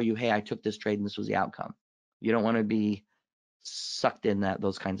just show you, hey, I took this trade and this was the outcome. You don't want to be sucked in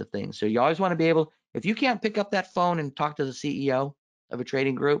those kinds of things. So you always want to be able, if you can't pick up that phone and talk to the CEO of a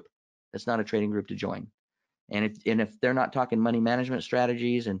trading group, that's not a trading group to join. And if they're not talking money management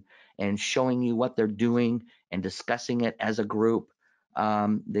strategies and showing you what they're doing and discussing it as a group,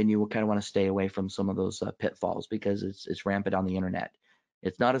 then you will kind of want to stay away from some of those pitfalls because it's rampant on the internet.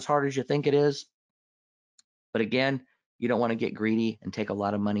 It's not as hard as you think it is, but again, you don't want to get greedy and take a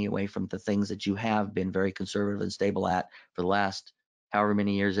lot of money away from the things that you have been very conservative and stable at for the last however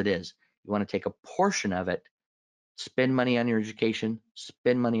many years it is. You want to take a portion of it, spend money on your education,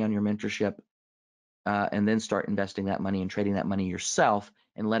 spend money on your mentorship, and then start investing that money and trading that money yourself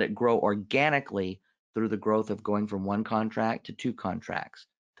and let it grow organically through the growth of going from 1 contract to 2 contracts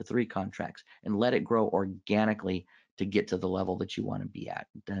to 3 contracts, and let it grow organically to get to the level that you want to be at.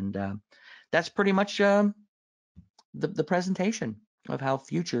 And that's pretty much the presentation of how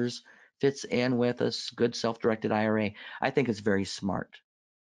futures fits in with a good self-directed IRA. I think it's very smart.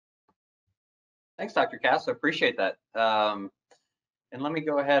 Thanks, Dr. Cast. I appreciate that. And let me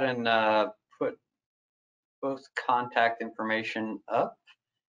go ahead and put both contact information up,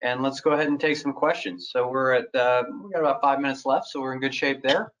 and let's go ahead and take some questions. So we're at we got about 5 minutes left, so we're in good shape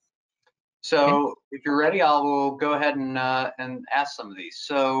there. So okay. If you're ready, I will go ahead and ask some of these.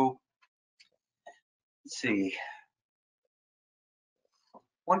 So let's see.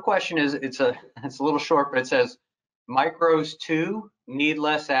 One question is it's a little short, but it says micros 2 need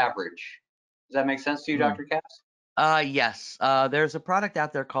less average. Does that make sense to you, Dr. Cast? Yes. There's a product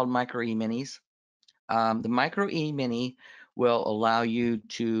out there called Micro E-minis. The Micro E-mini will allow you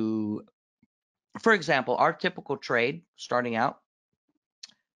to, for example, our typical trade starting out,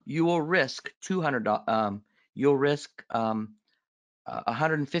 you will risk $200. You'll risk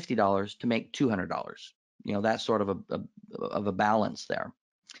 $150 to make $200. That's sort of a balance there.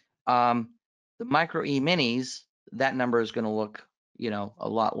 The Micro E-minis, that number is going to look, a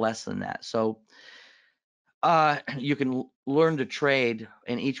lot less than that. So you can learn to trade,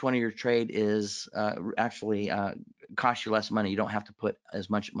 and each one of your trade is actually cost you less money. You don't have to put as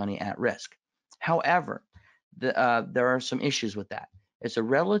much money at risk. However, there are some issues with that. It's a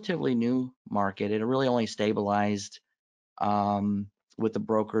relatively new market. It really only stabilized with the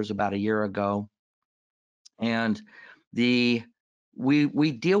brokers about a year ago. And we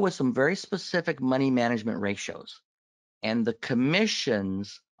deal with some very specific money management ratios, and the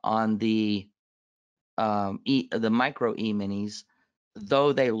commissions on the micro e-minis,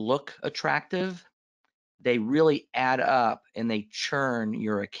 though they look attractive, they really add up and they churn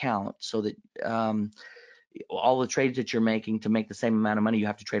your account, so that all the trades that you're making, to make the same amount of money, you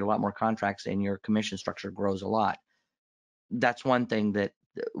have to trade a lot more contracts, and your commission structure grows a lot. That's one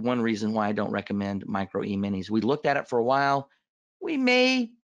reason why I don't recommend micro e-minis. We looked at it for a while. We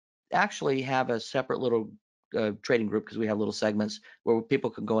may actually have a separate little trading group, because we have little segments where people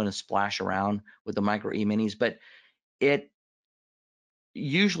can go in and splash around with the micro e-minis. But it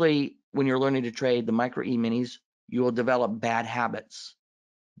usually, when you're learning to trade the micro e-minis, you will develop bad habits,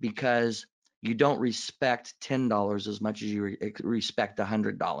 because you don't respect $10 as much as you respect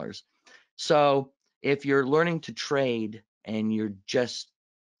 $100. So if you're learning to trade and you're just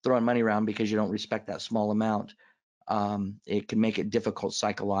throwing money around because you don't respect that small amount, it can make it difficult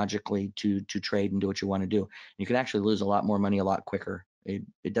psychologically to trade and do what you want to do. You can actually lose a lot more money a lot quicker.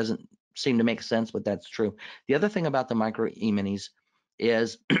 It doesn't seem to make sense, but that's true. The other thing about the micro e-minis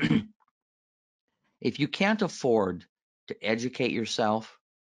is if you can't afford to educate yourself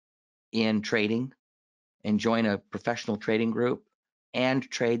in trading and join a professional trading group and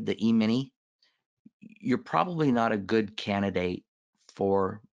trade the e-mini, you're probably not a good candidate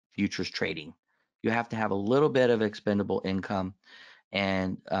for futures trading. You have to have a little bit of expendable income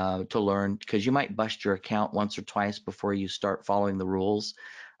and to learn, because you might bust your account once or twice before you start following the rules.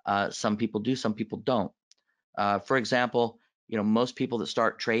 Some people do, some people don't. For example, most people that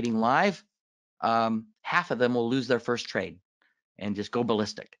start trading live, half of them will lose their first trade and just go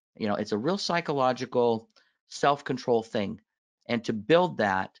ballistic. It's a real psychological self-control thing. And to build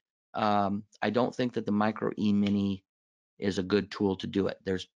that, I don't think that the micro e-mini is a good tool to do it.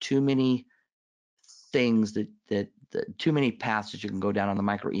 There's too many things too many paths that you can go down on the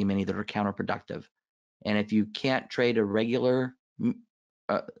micro e-mini that are counterproductive. And if you can't trade a regular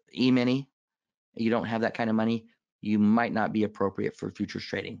e-mini, you don't have that kind of money, you might not be appropriate for futures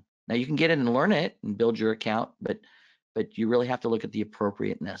trading. Now you can get in and learn it and build your account, but you really have to look at the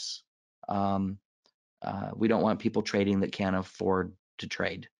appropriateness. We don't want people trading that can't afford to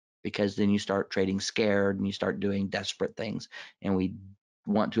trade, because then you start trading scared and you start doing desperate things, and we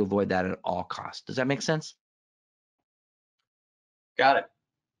want to avoid that at all costs. Does that make sense? Got it.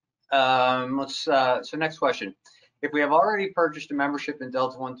 So next question. If we have already purchased a membership in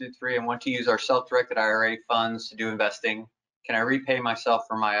Delta 123 and want to use our self-directed IRA funds to do investing, can I repay myself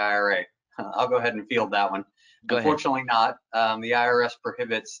for my IRA? I'll go ahead and field that one. Go ahead. Unfortunately not. The IRS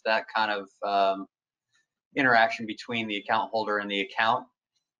prohibits that kind of interaction between the account holder and the account.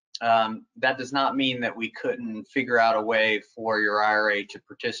 That does not mean that we couldn't figure out a way for your IRA to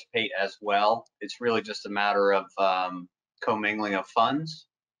participate as well. It's really just a matter of commingling of funds.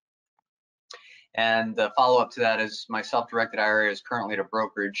 And the follow-up to that is my self-directed IRA is currently at a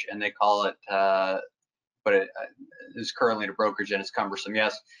brokerage, and they call it, but it is currently at a brokerage and it's cumbersome.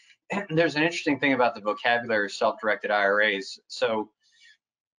 Yes, there's an interesting thing about the vocabulary of self-directed IRAs. So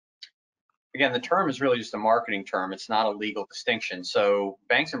again, the term is really just a marketing term. It's not a legal distinction. So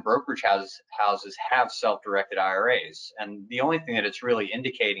banks and brokerage houses have self-directed IRAs, and the only thing that it's really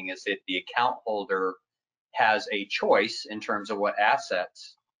indicating is that the account holder has a choice in terms of what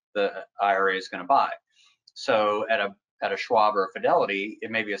assets the IRA is going to buy. So at a Schwab or a Fidelity, it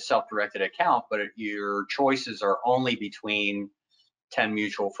may be a self-directed account, but your choices are only between 10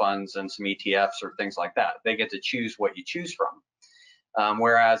 mutual funds and some ETFs or things like that. They get to choose what you choose from.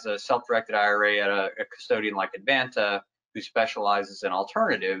 Whereas a self-directed IRA at a custodian like Advanta, who specializes in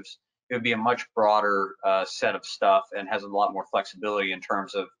alternatives, it would be a much broader set of stuff and has a lot more flexibility in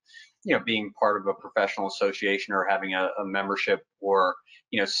terms of being part of a professional association or having a membership, or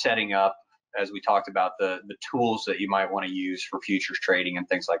setting up, as we talked about, the tools that you might want to use for futures trading and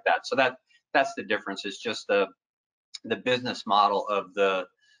things like that. So that's the difference. It's just the business model of the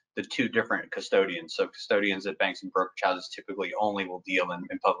two different custodians. So custodians at banks and brokerage houses typically only will deal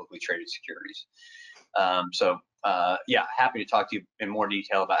in publicly traded securities. Yeah, happy to talk to you in more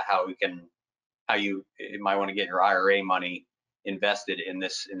detail about how you might want to get your IRA money invested in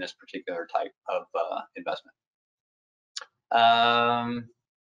this particular type of investment.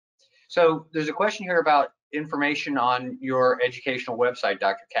 So there's a question here about information on your educational website,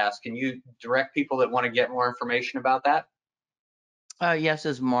 Dr. Cast. Can you direct people that want to get more information about that? Yes,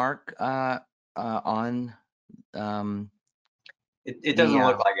 is Mark on? It doesn't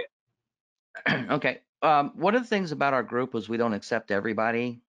look like it. Okay. One of the things about our group is we don't accept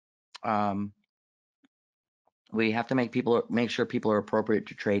everybody. Um, we have to make sure people are appropriate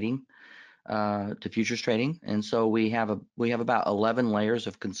to trading, to futures trading, and so we have about 11 layers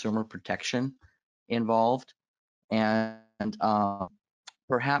of consumer protection involved, and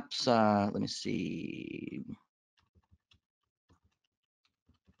perhaps let me see.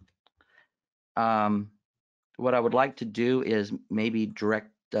 What I would like to do is maybe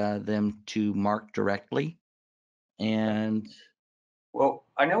direct them to Mark directly, and Well,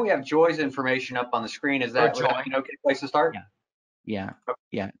 I know we have Joy's information up on the screen. or Would that Joy. be an okay place to start? Yeah, yeah,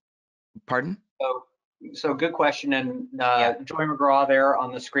 yeah. Pardon? So, so good question. And Yeah, Joy McGraw there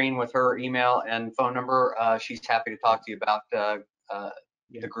on the screen with her email and phone number. She's happy to talk to you about yeah.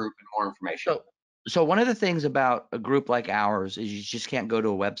 the group and more information. So, so one of the things about a group like ours is you just can't go to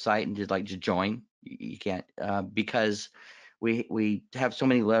a website and just join. You can't because we have so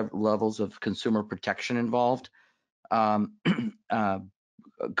many levels of consumer protection involved. Um, uh,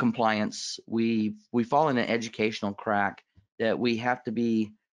 Compliance. We fall in an educational crack that we have to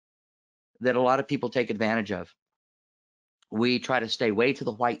be that a lot of people take advantage of. We try to stay way to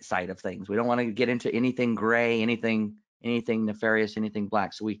the white side of things. We don't want to get into anything gray, anything nefarious, anything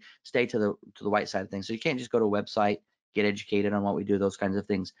black. So we stay to the white side of things. So you can't just go to a website, get educated on what we do, those kinds of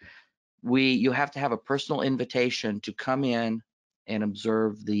things. You have to have a personal invitation to come in and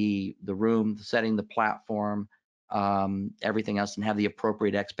observe the room, the setting, the platform, everything else, and have the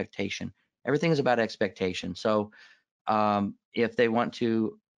appropriate expectation. Everything is about expectation. So if they want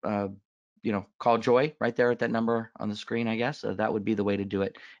to, call Joy right there at that number on the screen, I guess that would be the way to do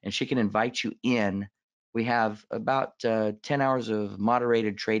it. And she can invite you in. We have about 10 hours of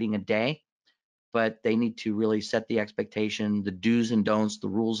moderated trading a day, but they need to really set the expectation, the do's and don'ts, the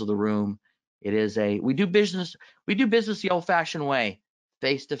rules of the room. We do business the old-fashioned way,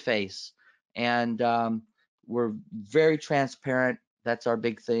 face to face, and we're very transparent. That's our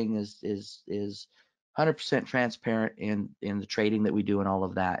big thing is 100% transparent in the trading that we do and all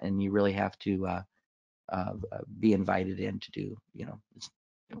of that. And you really have to be invited in to do,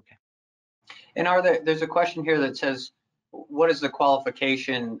 okay. And there's a question here that says, what is the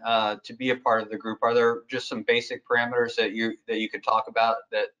qualification to be a part of the group? Are there just some basic parameters that you could talk about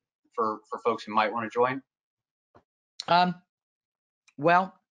that for folks who might want to join?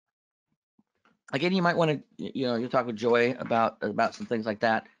 Well, again, you might want to, you'll talk with Joy about some things like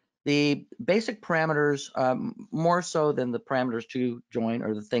that. The basic parameters, more so than the parameters to join,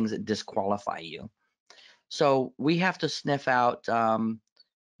 are the things that disqualify you. So we have to sniff out,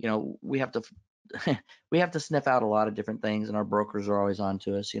 we have to we have to sniff out a lot of different things, and our brokers are always on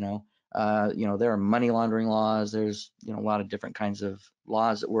to us. There are money laundering laws. There's a lot of different kinds of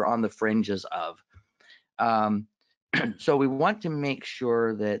laws that we're on the fringes of. So we want to make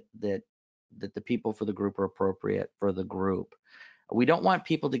sure that the people for the group are appropriate for the group. We don't want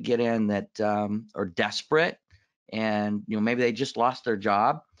people to get in that are desperate and maybe they just lost their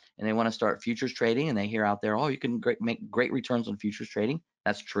job and they want to start futures trading and they hear out there, oh, you can make great returns on futures trading.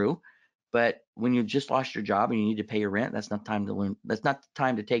 That's true. But when you just lost your job and you need to pay your rent, that's not time to learn. That's not the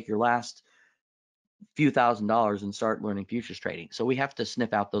time to take your last few $1,000s and start learning futures trading. So we have to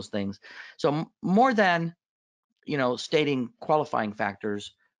sniff out those things. So more than stating qualifying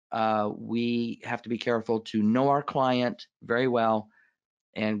factors, we have to be careful to know our client very well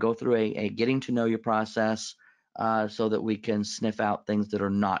and go through a getting to know you process so that we can sniff out things that are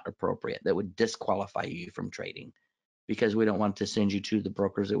not appropriate, that would disqualify you from trading, because we don't want to send you to the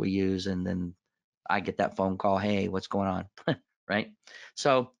brokers that we use and then I get that phone call, hey, what's going on, right?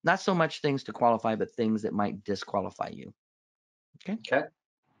 So not so much things to qualify, but things that might disqualify you. Okay. Okay.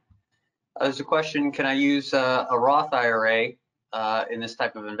 There's a question, can I use a Roth IRA in this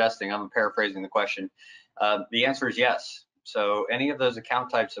type of investing? I'm paraphrasing the question. The answer is yes. So any of those account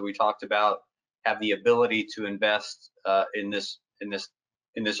types that we talked about have the ability to invest in this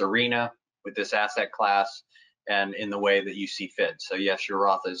arena with this asset class and in the way that you see fit. So yes, your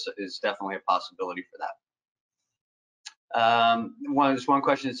Roth is definitely a possibility for that. There's one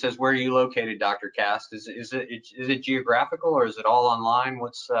question that says, where are you located, Dr. Cast? Is it geographical or is it all online?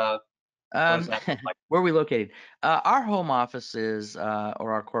 What does that look like? Where are we located? Our home office is,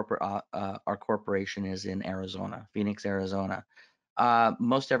 or our corporation is in Arizona, Phoenix, Arizona.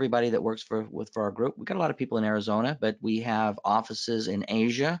 Most everybody that works for our group, we got a lot of people in Arizona, but we have offices in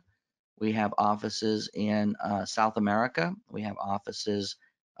Asia. We have offices in South America. We have offices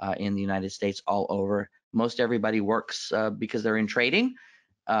in the United States, all over. Most everybody works because they're in trading.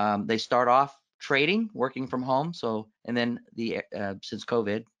 They start off trading, working from home. So, and then since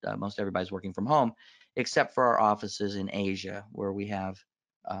COVID, most everybody's working from home, except for our offices in Asia, where we have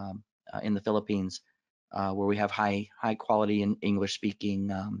in the Philippines. where we have high quality and English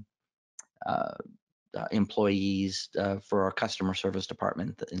speaking uh, employees for our customer service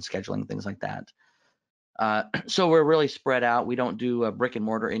department and scheduling, things like that. So we're really spread out. We don't do a brick and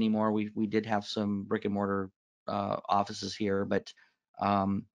mortar anymore. We did have some brick and mortar offices here, but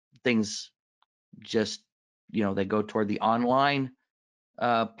things just, they go toward the online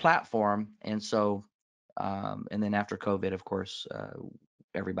platform. And so, and then after COVID, of course,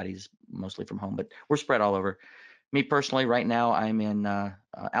 everybody's mostly from home, but we're spread all over. Me personally, right now, I'm in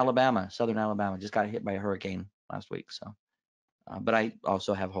Alabama, southern Alabama. Just got hit by a hurricane last week. So, but I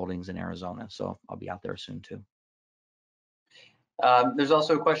also have holdings in Arizona, so I'll be out there soon too. There's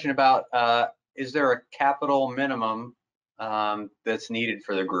also a question about, is there a capital minimum that's needed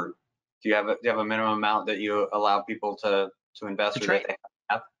for the group? Do you have a minimum amount that you allow people to invest To or trade. that they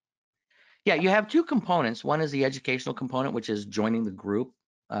have? Yeah, you have two components. One is the educational component, which is joining the group,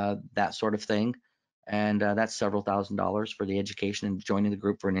 that sort of thing. And that's several $1,000s for the education and joining the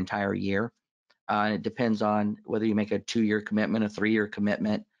group for an entire year. And it depends on whether you make a 2-year commitment, a 3-year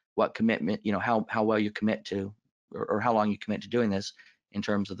commitment, what commitment, how well you commit to, or how long you commit to doing this in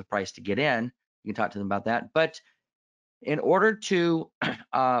terms of the price to get in. You can talk to them about that. But in order to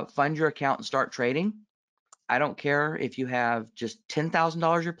fund your account and start trading, I don't care if you have just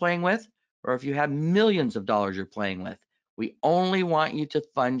 $10,000 you're playing with, or if you have millions of dollars you're playing with. We only want you to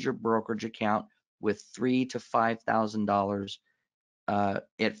fund your brokerage account with $3,000 to $5,000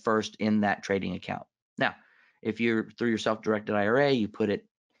 at first in that trading account. Now, if you're through your self-directed IRA, you put it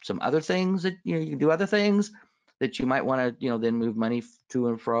some other things that you can do other things that you might want to then move money to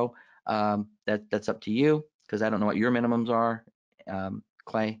and fro. That's up to you, because I don't know what your minimums are,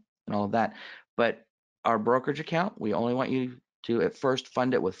 Clay, and all of that. But our brokerage account, we only want you to at first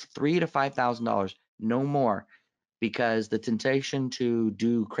fund it with $3,000 to $5,000, no more, because the temptation to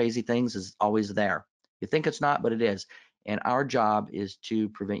do crazy things is always there. You think it's not, but it is. And our job is to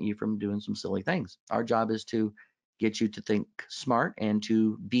prevent you from doing some silly things. Our job is to get you to think smart and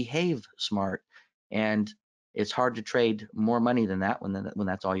to behave smart. And it's hard to trade more money than that when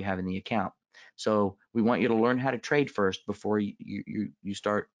that's all you have in the account. So we want you to learn how to trade first before you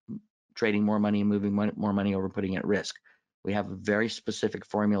start trading more money and moving more money over, putting it at risk. We have very specific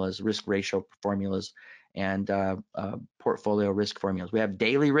formulas, risk ratio formulas, and portfolio risk formulas. We have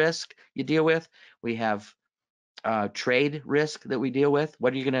daily risk you deal with. We have trade risk that we deal with.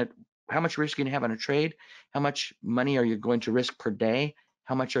 How much risk are you gonna have on a trade? How much money are you going to risk per day?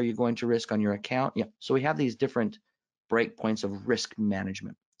 How much are you going to risk on your account? Yeah. So we have these different break points of risk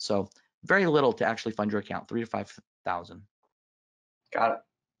management. So very little to actually fund your account, 3,000 to 5,000. Got it.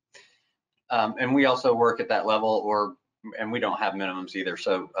 And we also work at that level, and we don't have minimums either.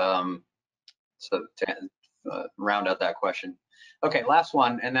 So, so to round out that question. Okay, last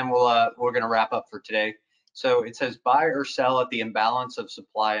one, and then we're going to wrap up for today. So it says buy or sell at the imbalance of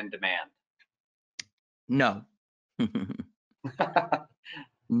supply and demand. No.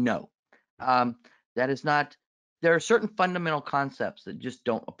 No. That is not. There are certain fundamental concepts that just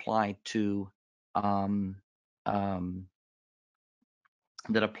don't apply to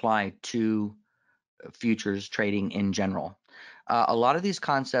futures trading in general. A lot of these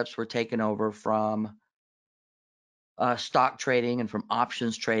concepts were taken over from stock trading and from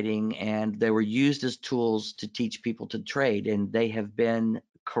options trading, and they were used as tools to teach people to trade, and they have been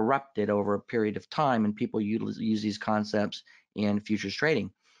corrupted over a period of time, and people use these concepts in futures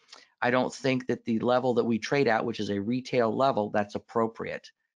trading. I don't think that the level that we trade at, which is a retail level, that's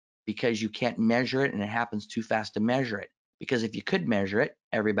appropriate, because you can't measure it and it happens too fast to measure it. Because if you could measure it,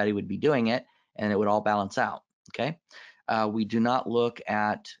 everybody would be doing it and it would all balance out, okay? We do not look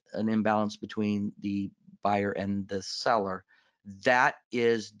at an imbalance between the buyer and the seller. That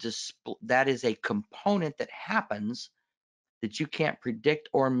is a component that happens that you can't predict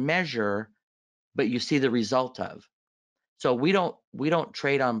or measure, but you see the result of. So we don't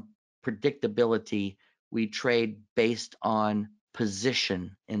trade on predictability. We trade based on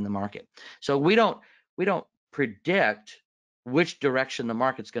position in the market. So we don't predict which direction the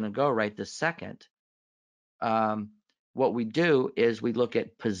market's going to go right this second. What we do is we look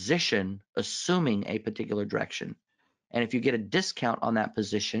at position, assuming a particular direction. And if you get a discount on that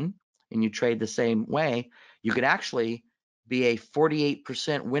position and you trade the same way, you could actually be a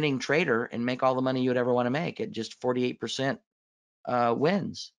 48% winning trader and make all the money you'd ever want to make at just 48%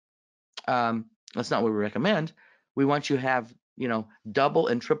 wins. That's not what we recommend. We want you to have, double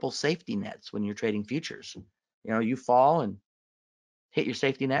and triple safety nets when you're trading futures. You fall and hit your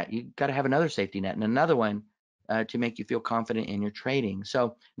safety net, you got to have another safety net and another one to make you feel confident in your trading.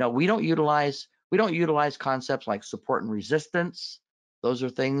 So no, we don't utilize concepts like support and resistance. Those are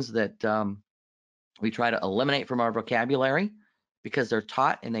things that we try to eliminate from our vocabulary because they're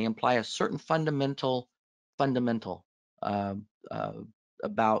taught and they imply a certain fundamental uh, uh,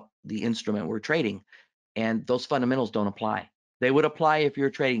 about the instrument we're trading, and those fundamentals don't apply. They would apply if you're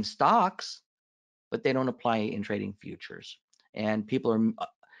trading stocks, but they don't apply in trading futures. And people are,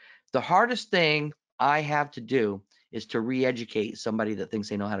 the hardest thing I have to do is to re-educate somebody that thinks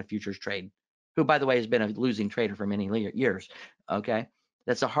they know how to futures trade, who, by the way, has been a losing trader for many years. Okay,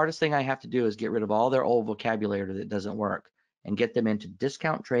 that's the hardest thing I have to do, is get rid of all their old vocabulary that doesn't work and get them into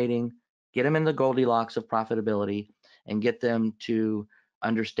discount trading, get them in the Goldilocks of profitability, and get them to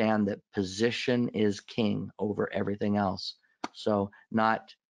understand that position is king over everything else. So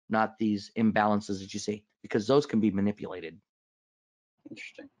not these imbalances that you see, because those can be manipulated.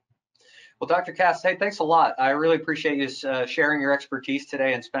 Interesting. Well, Dr. Cast, hey, thanks a lot. I really appreciate you sharing your expertise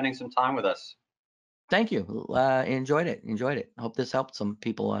today and spending some time with us. Thank you. Enjoyed it. Hope this helped some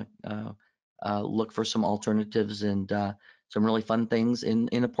people look for some alternatives and some really fun things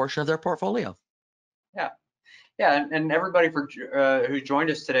in a portion of their portfolio. Yeah. Yeah, and everybody who joined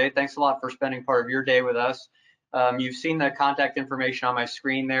us today, thanks a lot for spending part of your day with us. You've seen the contact information on my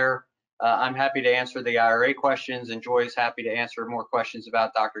screen there. I'm happy to answer the IRA questions, and Joy is happy to answer more questions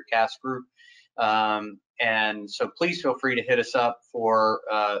about Dr. Cast's group. And so please feel free to hit us up for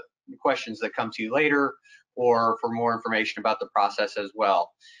questions that come to you later, or for more information about the process as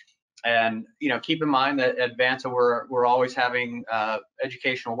well. And keep in mind that at Advanta, we're always having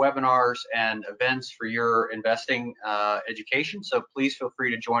educational webinars and events for your investing education. So please feel free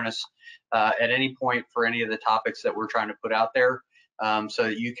to join us at any point for any of the topics that we're trying to put out there, so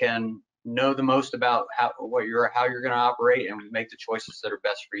that you can know the most about how you're going to operate and make the choices that are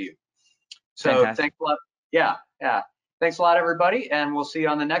best for you. So Fantastic. thanks a lot. Yeah. Thanks a lot, everybody, and we'll see you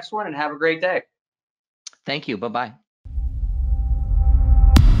on the next one. And have a great day. Thank you. Bye-bye.